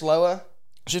bit slower.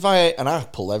 So if I ate an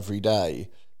apple every day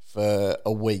for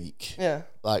a week,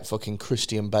 like fucking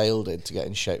Christian Bale did to get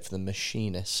in shape for The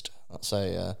Machinist. That's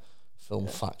a film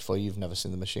fact for you. You've never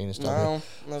seen The Machinist, have you? No,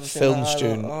 never seen Film that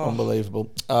student,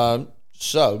 unbelievable.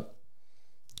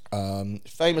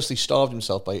 Famously starved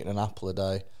himself by eating an apple a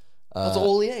day. That's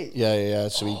all he ate? Yeah.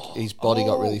 So his body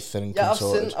got really thin and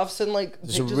contorted. I've seen there's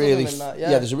pictures of him in that.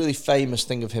 Yeah, there's a really famous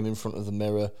thing of him in front of the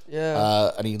mirror.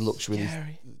 Yeah. And he looks really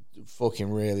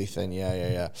fucking really thin.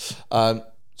 Yeah.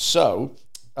 So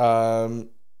I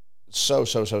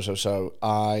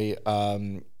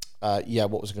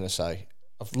what was I going to say?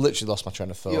 I've literally lost my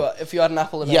train of thought. If you had an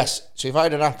apple a day? Yes. So if I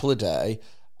had an apple a day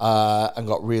and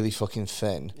got really fucking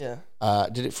thin,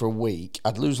 did it for a week,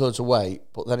 I'd lose loads of weight.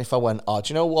 But then if I went, do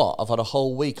you know what? I've had a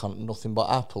whole week on nothing but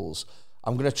apples.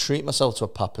 I'm going to treat myself to a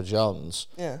Papa John's.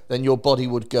 Yeah. Then your body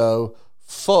would go,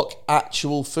 fuck,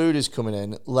 actual food is coming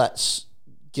in. Let's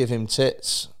give him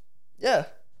tits. Yeah.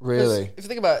 Really? If you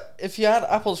think about it, if you had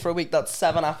apples for a week, that's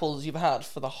 7 apples you've had.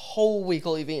 For the whole week,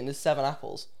 all you've eaten is 7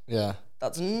 apples. Yeah.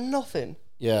 That's nothing.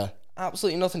 Yeah.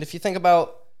 Absolutely nothing. If you think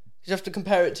about, you have to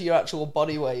compare it to your actual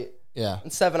body weight. Yeah.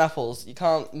 And 7 apples, you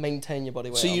can't maintain your body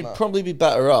weight. So on you'd that. probably be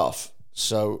better off.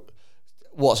 So,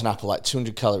 what's an apple like?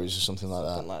 200 calories or something like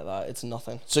that. Something like that. It's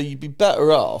nothing. So you'd be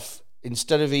better off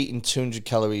instead of eating 200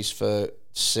 calories for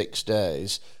 6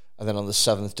 days, and then on the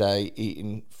 7th day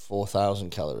eating 4,000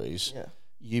 calories. Yeah.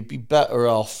 You'd be better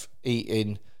off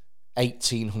eating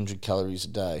 1,800 calories a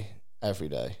day every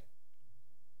day.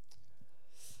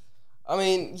 I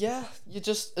mean, yeah, you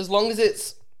just as long as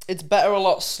it's better a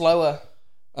lot slower.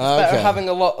 It's better having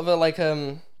a lot of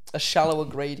a shallower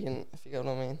gradient, if you get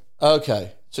what I mean.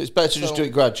 Okay, so it's better to just do it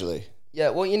gradually. Yeah,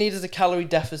 what you need is a calorie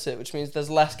deficit, which means there's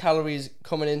less calories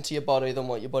coming into your body than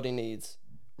what your body needs.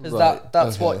 Because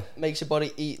that's what makes your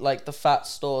body eat like the fat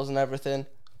stores and everything.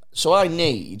 So I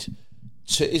need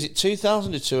is it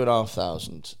 2,000 or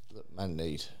 2,500 that men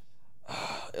need?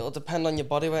 It'll depend on your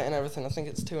body weight and everything. I think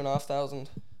it's 2,500.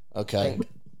 Okay.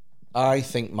 I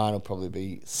think mine will probably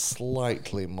be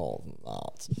slightly more than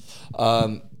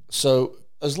that. So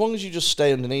as long as you just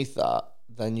stay underneath that,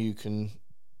 then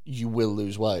you will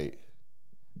lose weight.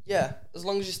 Yeah, as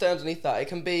long as you stay underneath that. It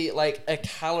can be like a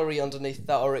calorie underneath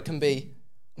that, or it can be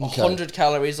 100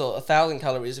 calories or 1,000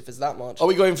 calories if it's that much. Are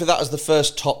we going for that as the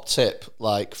first top tip?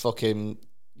 Like fucking,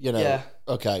 Yeah.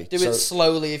 Okay. Do it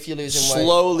slowly if you're losing weight.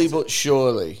 Slowly but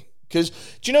surely. Because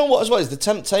do you know what as well is the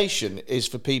temptation is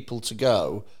for people to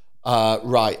go,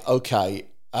 right, okay,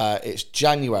 it's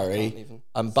January.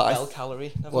 Spell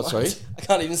calorie. Sorry? I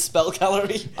can't even spell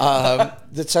calorie.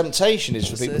 The temptation is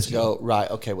for people to go, right,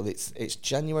 okay, well, it's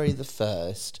January the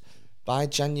 1st. By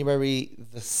January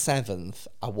the 7th,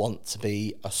 I want to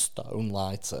be a stone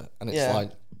lighter. And it's like...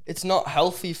 It's not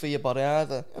healthy for your body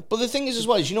either. But the thing is as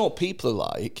well, is you know what people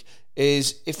are like,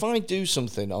 is if I do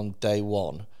something on day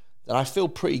one, then I feel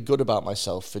pretty good about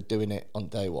myself for doing it on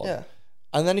day one. Yeah.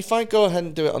 And then if I go ahead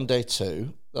and do it on day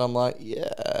 2, then I'm like,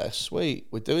 yeah, sweet,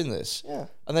 we're doing this. Yeah.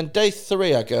 And then day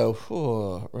 3, I go,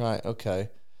 oh, right, okay.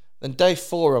 Then day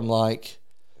 4, I'm like,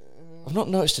 I've not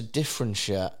noticed a difference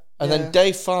yet. And then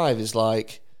day 5 is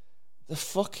like, the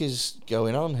fuck is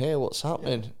going on here? What's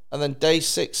happening? Yeah. And then day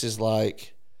 6 is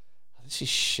like, this is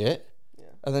shit. Yeah.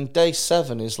 And then day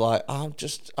 7 is like,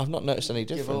 I've not noticed any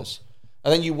difference.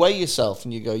 And then you weigh yourself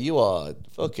and you go, you are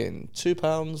fucking 2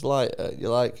 pounds lighter. You're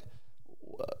like,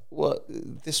 what?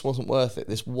 This wasn't worth it.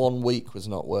 This 1 week was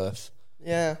not worth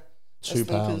 2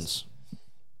 pounds.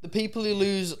 The people who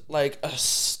lose like a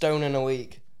stone in a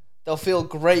week, they'll feel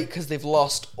great because they've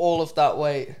lost all of that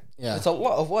weight. Yeah. It's a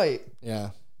lot of weight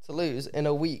to lose in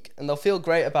a week, and they'll feel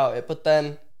great about it, but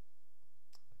then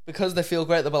because they feel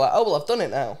great, they'll be like, oh, well, I've done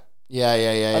it now. Yeah.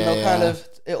 And they'll kind of,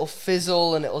 it'll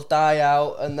fizzle and it'll die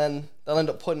out, and then they'll end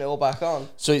up putting it all back on.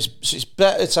 So it's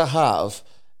better to have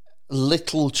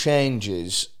little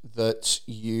changes that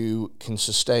you can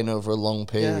sustain over a long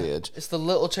period. Yeah. It's the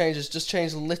little changes. Just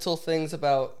change little things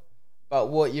about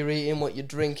what you're eating, what you're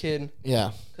drinking.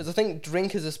 Yeah. Because I think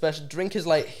drink is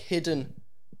like hidden.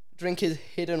 Drink is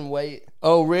hidden weight.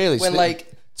 Oh, really? When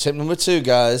tip number 2,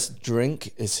 guys,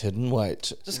 drink is hidden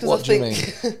weight. Just because what do you mean?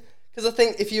 Because I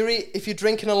think if you're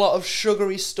drinking a lot of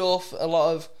sugary stuff, a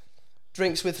lot of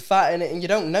drinks with fat in it, and you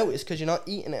don't notice because you're not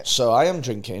eating it. So I am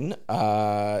drinking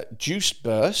Juice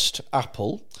Burst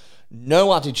apple,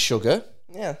 no added sugar.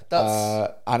 Yeah,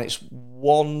 that's and it's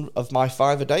 1 of my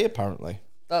 5 a day apparently.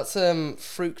 That's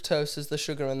fructose is the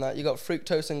sugar in that. You got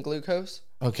fructose and glucose.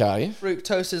 Okay.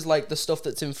 Fructose is like the stuff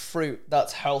that's in fruit.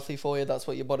 That's healthy for you. That's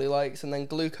what your body likes. And then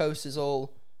glucose is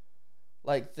all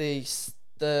like the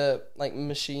like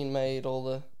machine made, all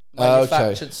the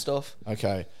manufactured stuff.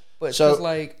 Okay. But it's just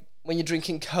like when you're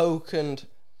drinking Coke and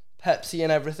Pepsi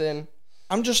and everything.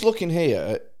 I'm just looking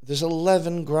here. There's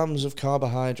 11 grams of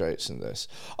carbohydrates in this.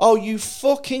 Oh, you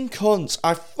fucking cunts.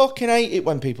 I fucking hate it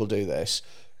when people do this.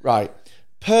 Right.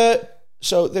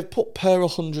 So they've put per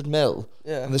 100 ml.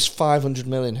 Yeah. And there's 500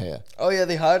 ml in here. Oh yeah,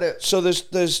 they hide it. So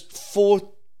there's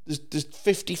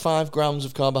 55 grams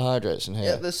of carbohydrates in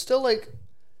here. Yeah, there's still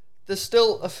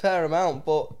a fair amount,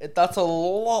 but that's a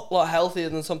lot healthier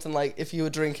than something like if you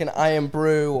were drinking Iron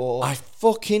Brew or... I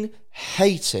fucking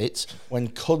hate it when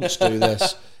cunts do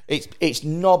this. It's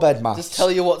knobhead maths. Just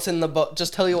tell you what's in the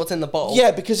bottle. Yeah,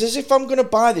 because as if I'm going to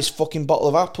buy this fucking bottle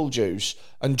of apple juice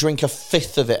and drink a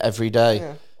 5th of it every day.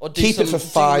 Yeah. Or keep it for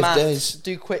 5 days.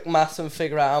 Do quick maths and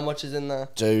figure out how much is in there.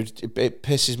 Dude, it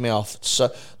pisses me off.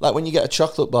 So, like when you get a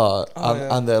chocolate bar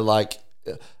and they're like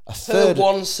a third...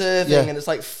 one serving and it's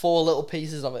like 4 little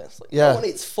pieces of it. It's like, no one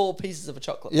eats 4 pieces of a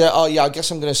chocolate bar. Yeah, oh yeah, I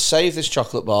guess I'm going to save this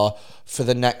chocolate bar for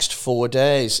the next 4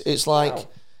 days. It's like... Wow.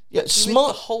 Yeah, The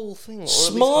smart. whole thing. Or at least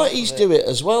Smarties half of do it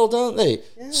as well, don't they?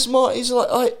 Yeah. Smarties are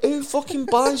like, who fucking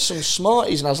buys some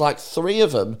Smarties and has like 3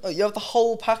 of them? Oh, you have the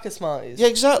whole pack of Smarties. Yeah,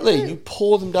 exactly. You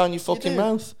pour them down your fucking do.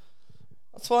 mouth.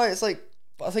 That's why it's like,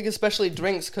 I think especially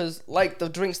drinks, because like the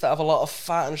drinks that have a lot of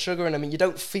fat and sugar in them, and you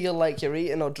don't feel like you're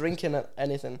eating or drinking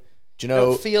anything. Do you You know?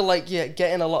 don't feel like you're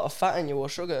getting a lot of fat in you or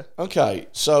sugar. Okay,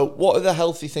 so what are the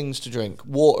healthy things to drink?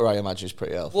 Water, I imagine, is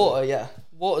pretty healthy. Water, yeah.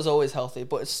 Water's always healthy,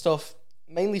 but it's stuff,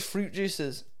 mainly fruit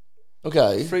juices.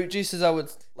 Okay. Fruit juices I would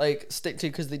like stick to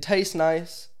because they taste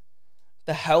nice.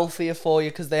 They're healthier for you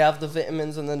because they have the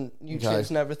vitamins and the nutrients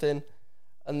and everything.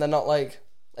 And they're not like,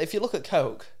 if you look at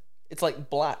Coke, it's like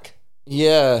black.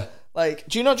 Yeah. Like,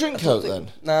 Do you not drink Coke then?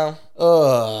 no,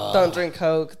 Ugh. don't drink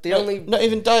Coke. Not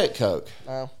even Diet Coke?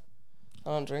 No, I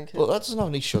don't drink it. Well, that doesn't have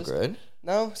any sugar in.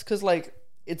 No, it's because like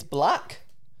it's black.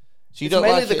 So you It's don't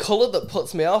mainly like the it? colour that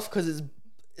puts me off because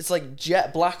it's like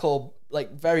jet black or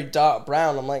like very dark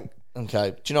brown. I'm like,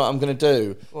 Okay. Do you know what I'm going to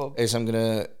do? What? Is I'm going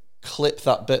to clip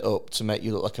that bit up to make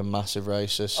you look like a massive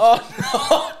racist. oh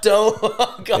no, don't.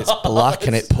 Oh, God. It's black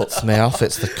and it puts me off.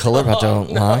 It's the colour. I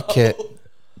don't like it.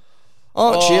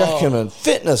 Archie Ackerman,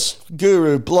 fitness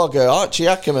guru, blogger, Archie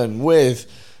Ackerman with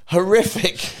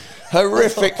horrific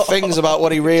things about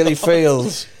what he really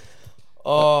feels.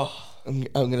 Oh, I'm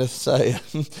going to say,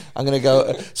 I'm going to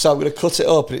go, so I'm going to cut it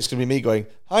up and it's going to be me going,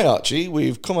 hi Archie,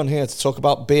 we've come on here to talk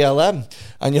about BLM.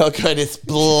 And you're going, it's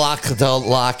black, I don't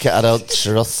like it, I don't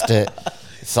trust it.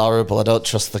 It's horrible, I don't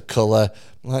trust the colour.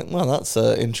 I'm like, well, that's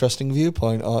an interesting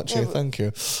viewpoint, Archie, thank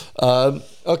you.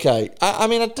 Okay, I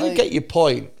mean, I do get your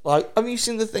point. Like, have you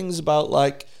seen the things about,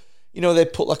 like, you know, they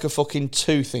put like a fucking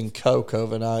tooth in Coke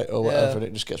overnight or whatever and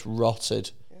it just gets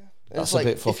rotted. That's it's a like,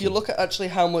 bit fucking... if you look at actually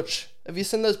how much, have you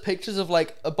seen those pictures of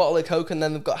like a bottle of Coke and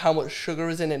then they've got how much sugar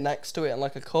is in it next to it and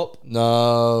like a cup?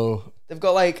 No. They've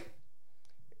got like,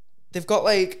 I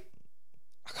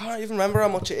can't even remember how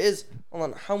much it is. Hold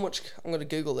on, how much, I'm going to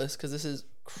Google this because this is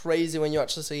crazy when you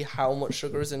actually see how much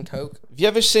sugar is in Coke. Have you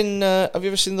ever seen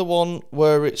the one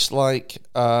where it's like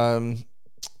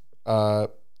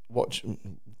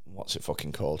what's it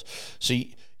fucking called? So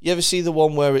you ever see the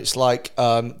one where it's like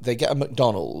they get a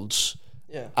McDonald's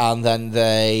and then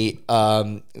they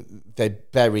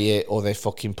bury it or they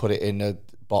fucking put it in a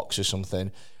box or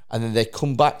something and then they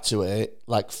come back to it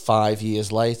like 5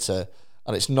 years later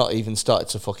and it's not even started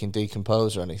to fucking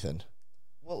decompose or anything.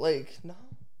 What, like, no?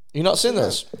 You not seen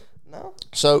this? No.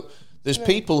 So there's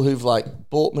people who've like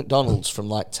bought McDonald's from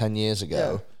like 10 years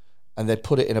ago and they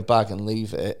put it in a bag and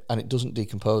leave it and it doesn't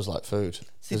decompose like food.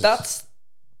 See, that's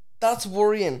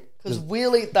worrying because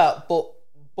we'll eat that, but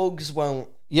bugs won't.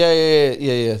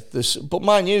 Yeah. But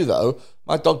mind you though,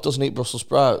 my dog doesn't eat Brussels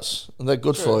sprouts and they're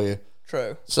good for you.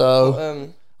 True.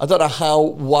 So I don't know how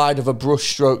wide of a brush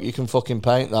stroke you can fucking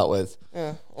paint that with.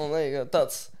 Yeah, well there you go.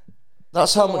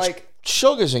 That's how much like,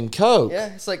 sugar's in Coke. yeah,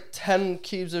 it's like 10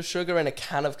 cubes of sugar in a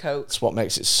can of Coke. That's what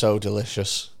makes it so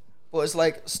delicious. But it's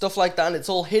like stuff like that and it's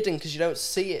all hidden because you don't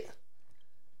see it.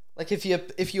 Like if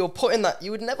you're putting that,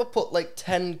 you would never put like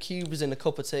 10 cubes in a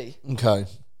cup of tea. Okay.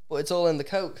 But it's all in the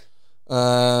Coke.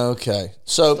 Okay.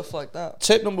 So Stuff like that.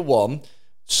 tip number 1,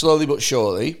 slowly but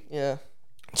surely. Yeah.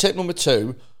 Tip number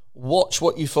 2, watch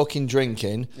what you fucking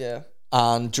drinking. Yeah.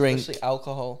 And drink. Especially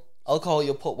alcohol. Alcohol,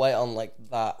 you'll put weight on like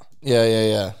that.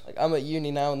 Yeah. Like I'm at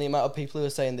uni now, and the amount of people who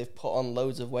are saying they've put on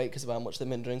loads of weight because of how much they've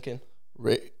been drinking.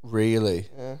 Really?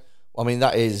 Yeah. I mean,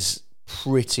 that is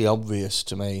pretty obvious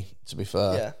to me, to be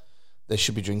fair. Yeah. They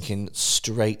should be drinking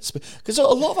straight... Because a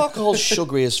lot of alcohol's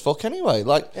sugary as fuck anyway.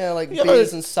 Like, Yeah, like you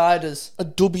beers know, and ciders. a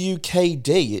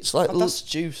WKD, it's like... Oh, that's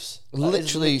juice.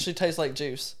 literally tastes like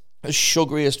juice. the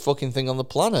sugariest fucking thing on the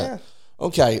planet. Yeah.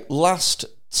 Okay, last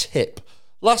tip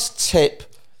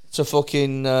to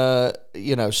fucking,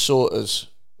 sorters.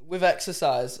 With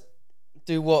exercise,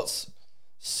 do what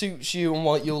suits you and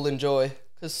what you'll enjoy.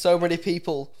 Because so many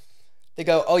people, they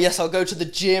go, oh yes, I'll go to the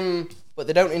gym, but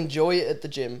they don't enjoy it at the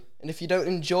gym. And if you don't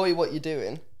enjoy what you're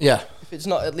doing, Yeah. if it's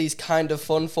not at least kind of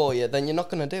fun for you, then you're not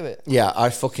going to do it. Yeah, I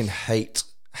fucking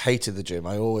hated the gym.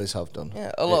 I always have done.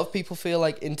 Yeah, a lot of people feel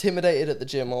like intimidated at the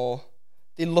gym, or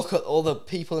they look at all the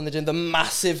people in the gym, the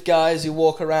massive guys who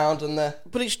walk around and they're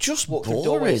But it's just walk through boring.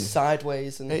 doorways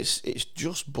sideways, and It's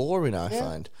just boring, I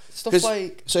find. stuff 'Cause-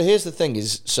 like So here's the thing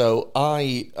is, so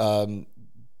I,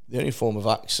 the only form of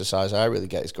exercise I really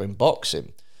get is going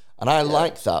boxing. And I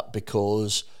like that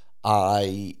because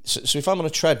so if I'm on a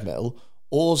treadmill,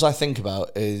 all I think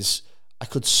about is I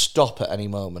could stop at any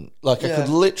moment. Like I could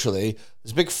literally,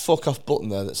 there's a big fuck off button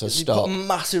there that says you stop. put a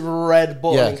massive red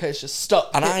button Yeah. in case you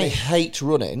stop. And hit I me. hate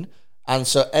running, and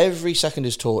so every second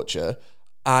is torture.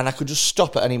 and I could just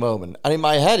stop at any moment. And in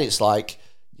my head, it's like,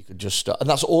 you could just stop. And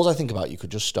that's all I think about. You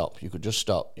could just stop. You could just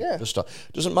stop. You could just stop.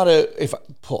 It doesn't matter if I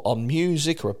put on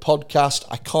music or a podcast,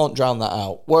 I can't drown that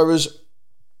out. Whereas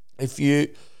if you're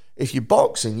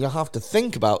boxing, you have to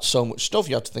think about so much stuff.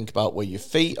 You have to think about where your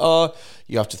feet are.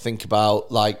 You have to think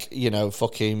about, like, you know,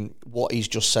 fucking what he's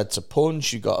just said to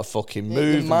punch. You got to fucking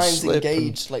move. Your mind's and slip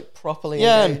engaged, like properly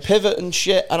engaged. engaged. And pivot and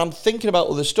shit. And I'm thinking about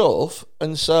other stuff.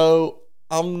 And so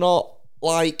I'm not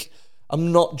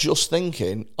just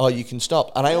thinking, oh, you can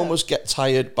stop. And I almost get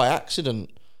tired by accident.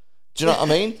 Do you know what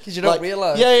I mean? Because you don't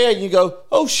realise. Yeah. You go,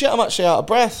 oh shit, I'm actually out of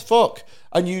breath. Fuck.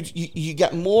 And you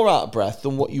get more out of breath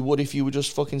than what you would if you were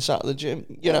just fucking sat at the gym.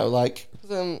 You know, like.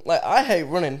 Like, I hate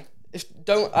running.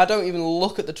 I don't even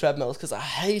look at the treadmills because I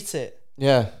hate it.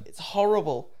 Yeah. It's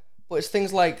horrible. But it's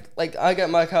things like I get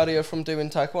my cardio from doing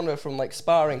taekwondo, from like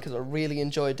sparring, because I really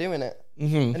enjoy doing it.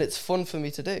 And it's fun for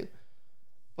me to do.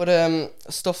 But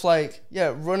stuff like,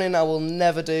 running I will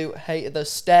never do. Hated those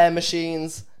stair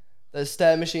machines.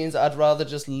 I'd rather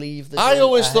just leave the gym. I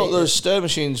always thought those stair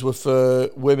machines were for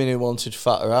women who wanted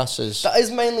fatter asses. That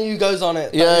is mainly who goes on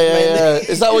it. Yeah.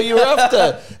 Is that what you were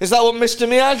after? Is that what Mr.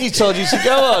 Miyagi told you to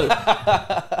go on?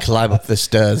 Climb up the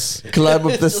stairs.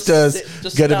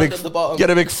 Get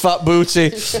a big fat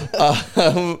booty.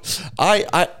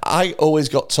 I always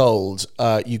got told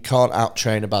you can't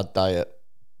out-train a bad diet.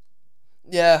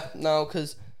 Yeah, no,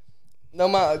 because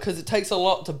it takes a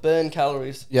lot to burn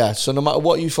calories. Yeah, so no matter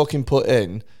what you fucking put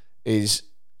in is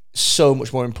so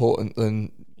much more important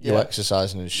than you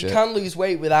exercising and shit. You can lose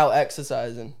weight without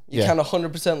exercising. You can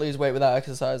 100% lose weight without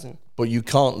exercising. But you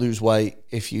can't lose weight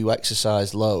if you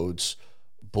exercise loads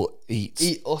but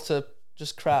eat utter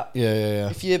just crap. Yeah.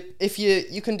 If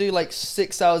you can do like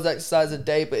 6 hours exercise a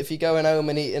day, but if you're going home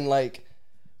and eating like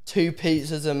 2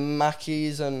 pizzas and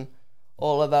Mackies and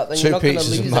all of that, then you're not going to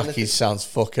lose anything. 2 pizzas and Mackies sounds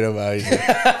fucking amazing.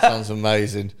 Sounds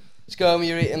amazing. Just go home,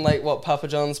 you're eating like Papa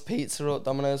John's pizza or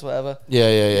Domino's, whatever. Yeah.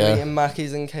 You're eating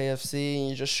Mackies and KFC and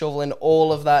you're just shoveling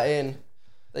all of that in.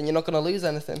 Then you're not going to lose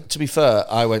anything. To be fair,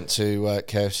 I went to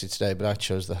KFC today, but I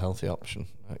chose the healthy option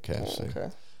at KFC. Okay.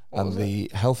 And the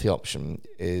healthy option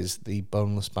is the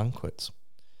boneless banquets.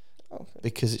 Okay.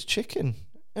 Because it's chicken,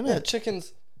 isn't it? Chicken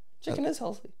is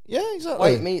healthy. Yeah,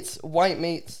 exactly. White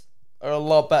meats are a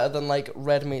lot better than like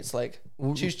red meats. Like,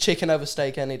 choose chicken over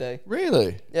steak any day.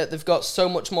 Really? Yeah, they've got so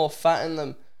much more fat in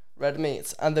them, red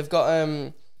meats, and they've got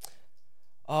I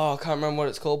can't remember what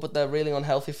it's called, but they're really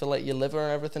unhealthy for like your liver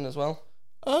and everything as well.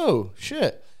 Oh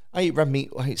shit! I eat red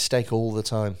meat. I eat steak all the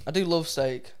time. I do love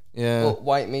steak. Yeah. But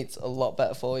white meat's a lot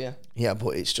better for you. Yeah,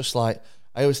 but it's just like,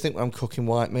 I always think when I'm cooking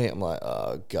white meat, I'm like,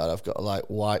 oh god, I've got to like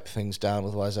wipe things down,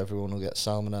 otherwise everyone will get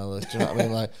salmonella. Do you know what I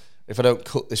mean? Like, if I don't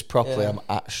cook this properly, I'm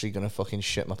actually gonna fucking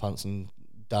shit my pants and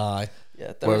die.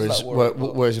 Yeah.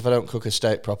 Whereas if I don't cook a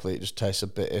steak properly, it just tastes a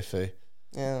bit iffy.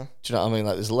 Yeah. Do you know what I mean?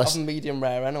 Like, there's less. I have medium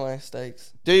rare anyway,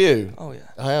 steaks. Do you? Oh yeah.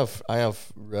 I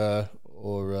have rare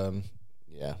or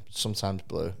sometimes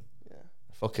blue. Yeah.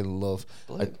 I fucking love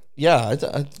blue.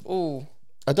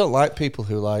 I don't like people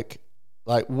who like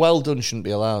well done shouldn't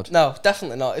be allowed. No,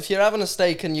 definitely not. If you're having a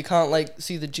steak and you can't like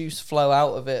see the juice flow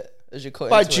out of it as you're cutting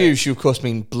by juice, you of course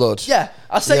mean blood. Yeah,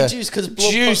 I say juice because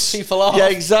blood puts people off. Yeah,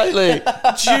 exactly.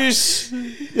 Juice.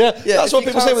 Yeah, that's what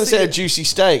people say when they say a juicy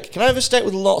steak. Can I have a steak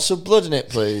with lots of blood in it,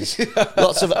 please?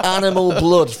 Lots of animal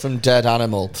blood from dead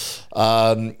animal.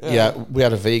 Yeah, we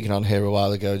had a vegan on here a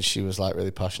while ago, and she was like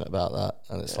really passionate about that.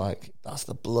 And it's like, that's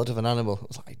the blood of an animal.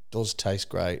 It's like, it does taste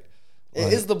great.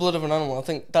 It is the blood of an animal. I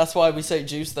think that's why we say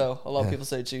juice, though. A lot of people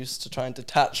say juice to try and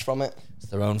detach from it. It's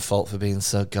their own fault for being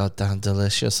so goddamn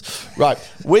delicious. Right,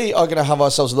 we are going to have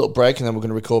ourselves a little break, and then we're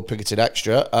going to record Pigoted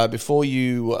Extra. Before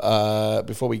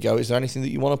we go, is there anything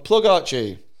that you want to plug,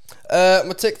 Archie?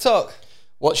 My TikTok.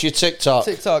 What's your TikTok?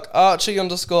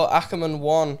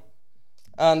 Archie_Ackerman1.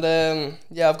 And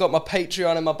I've got my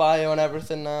Patreon in my bio and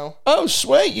everything now. Oh,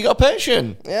 sweet! You got a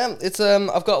Patreon? Yeah, it's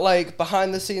I've got like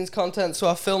behind the scenes content, so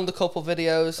I filmed a couple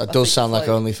videos. That does sound like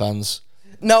OnlyFans.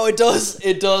 No, it does.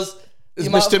 It does. It's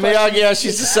Mr. Miyagi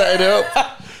actually to set it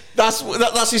up.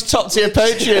 That's his top tier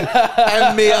Patreon.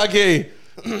 And Miyagi.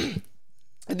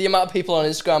 The amount of people on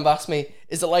Instagram ask me,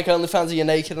 "Is it like OnlyFans? Are you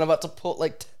naked?" And I've had to put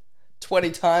like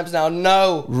 20 times now.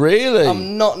 No. Really?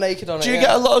 I'm not naked on it. Do you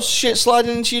get a lot of shit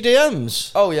sliding into your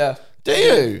DMs? Oh, yeah. Do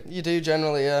you? You do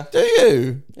generally, yeah. Do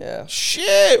you? Yeah.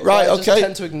 Shit. Right. I Okay. just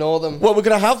tend to ignore them. Well, we're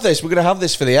gonna have this. We're gonna have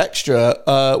this for the extra,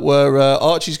 where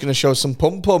Archie's gonna show some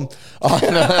pum pum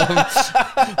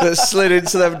that slid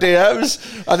into them DMs,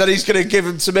 and then he's gonna give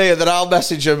them to me, and then I'll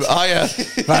message him.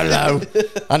 Hello.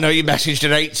 I know you messaged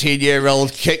an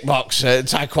 18-year-old kickboxer,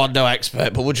 taekwondo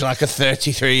expert, but would you like a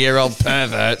 33-year-old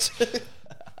pervert?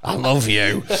 I love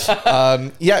you.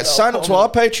 Sign up to our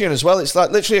Patreon as well. It's like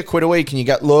literally £1 a week and you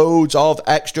get loads of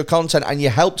extra content and you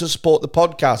help to support the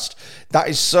podcast. That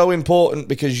is so important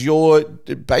because your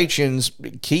patrons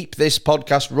keep this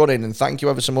podcast running, and thank you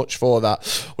ever so much for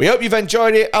that. We hope you've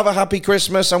enjoyed it. Have a happy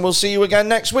Christmas and we'll see you again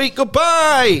next week.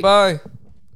 Goodbye. Bye.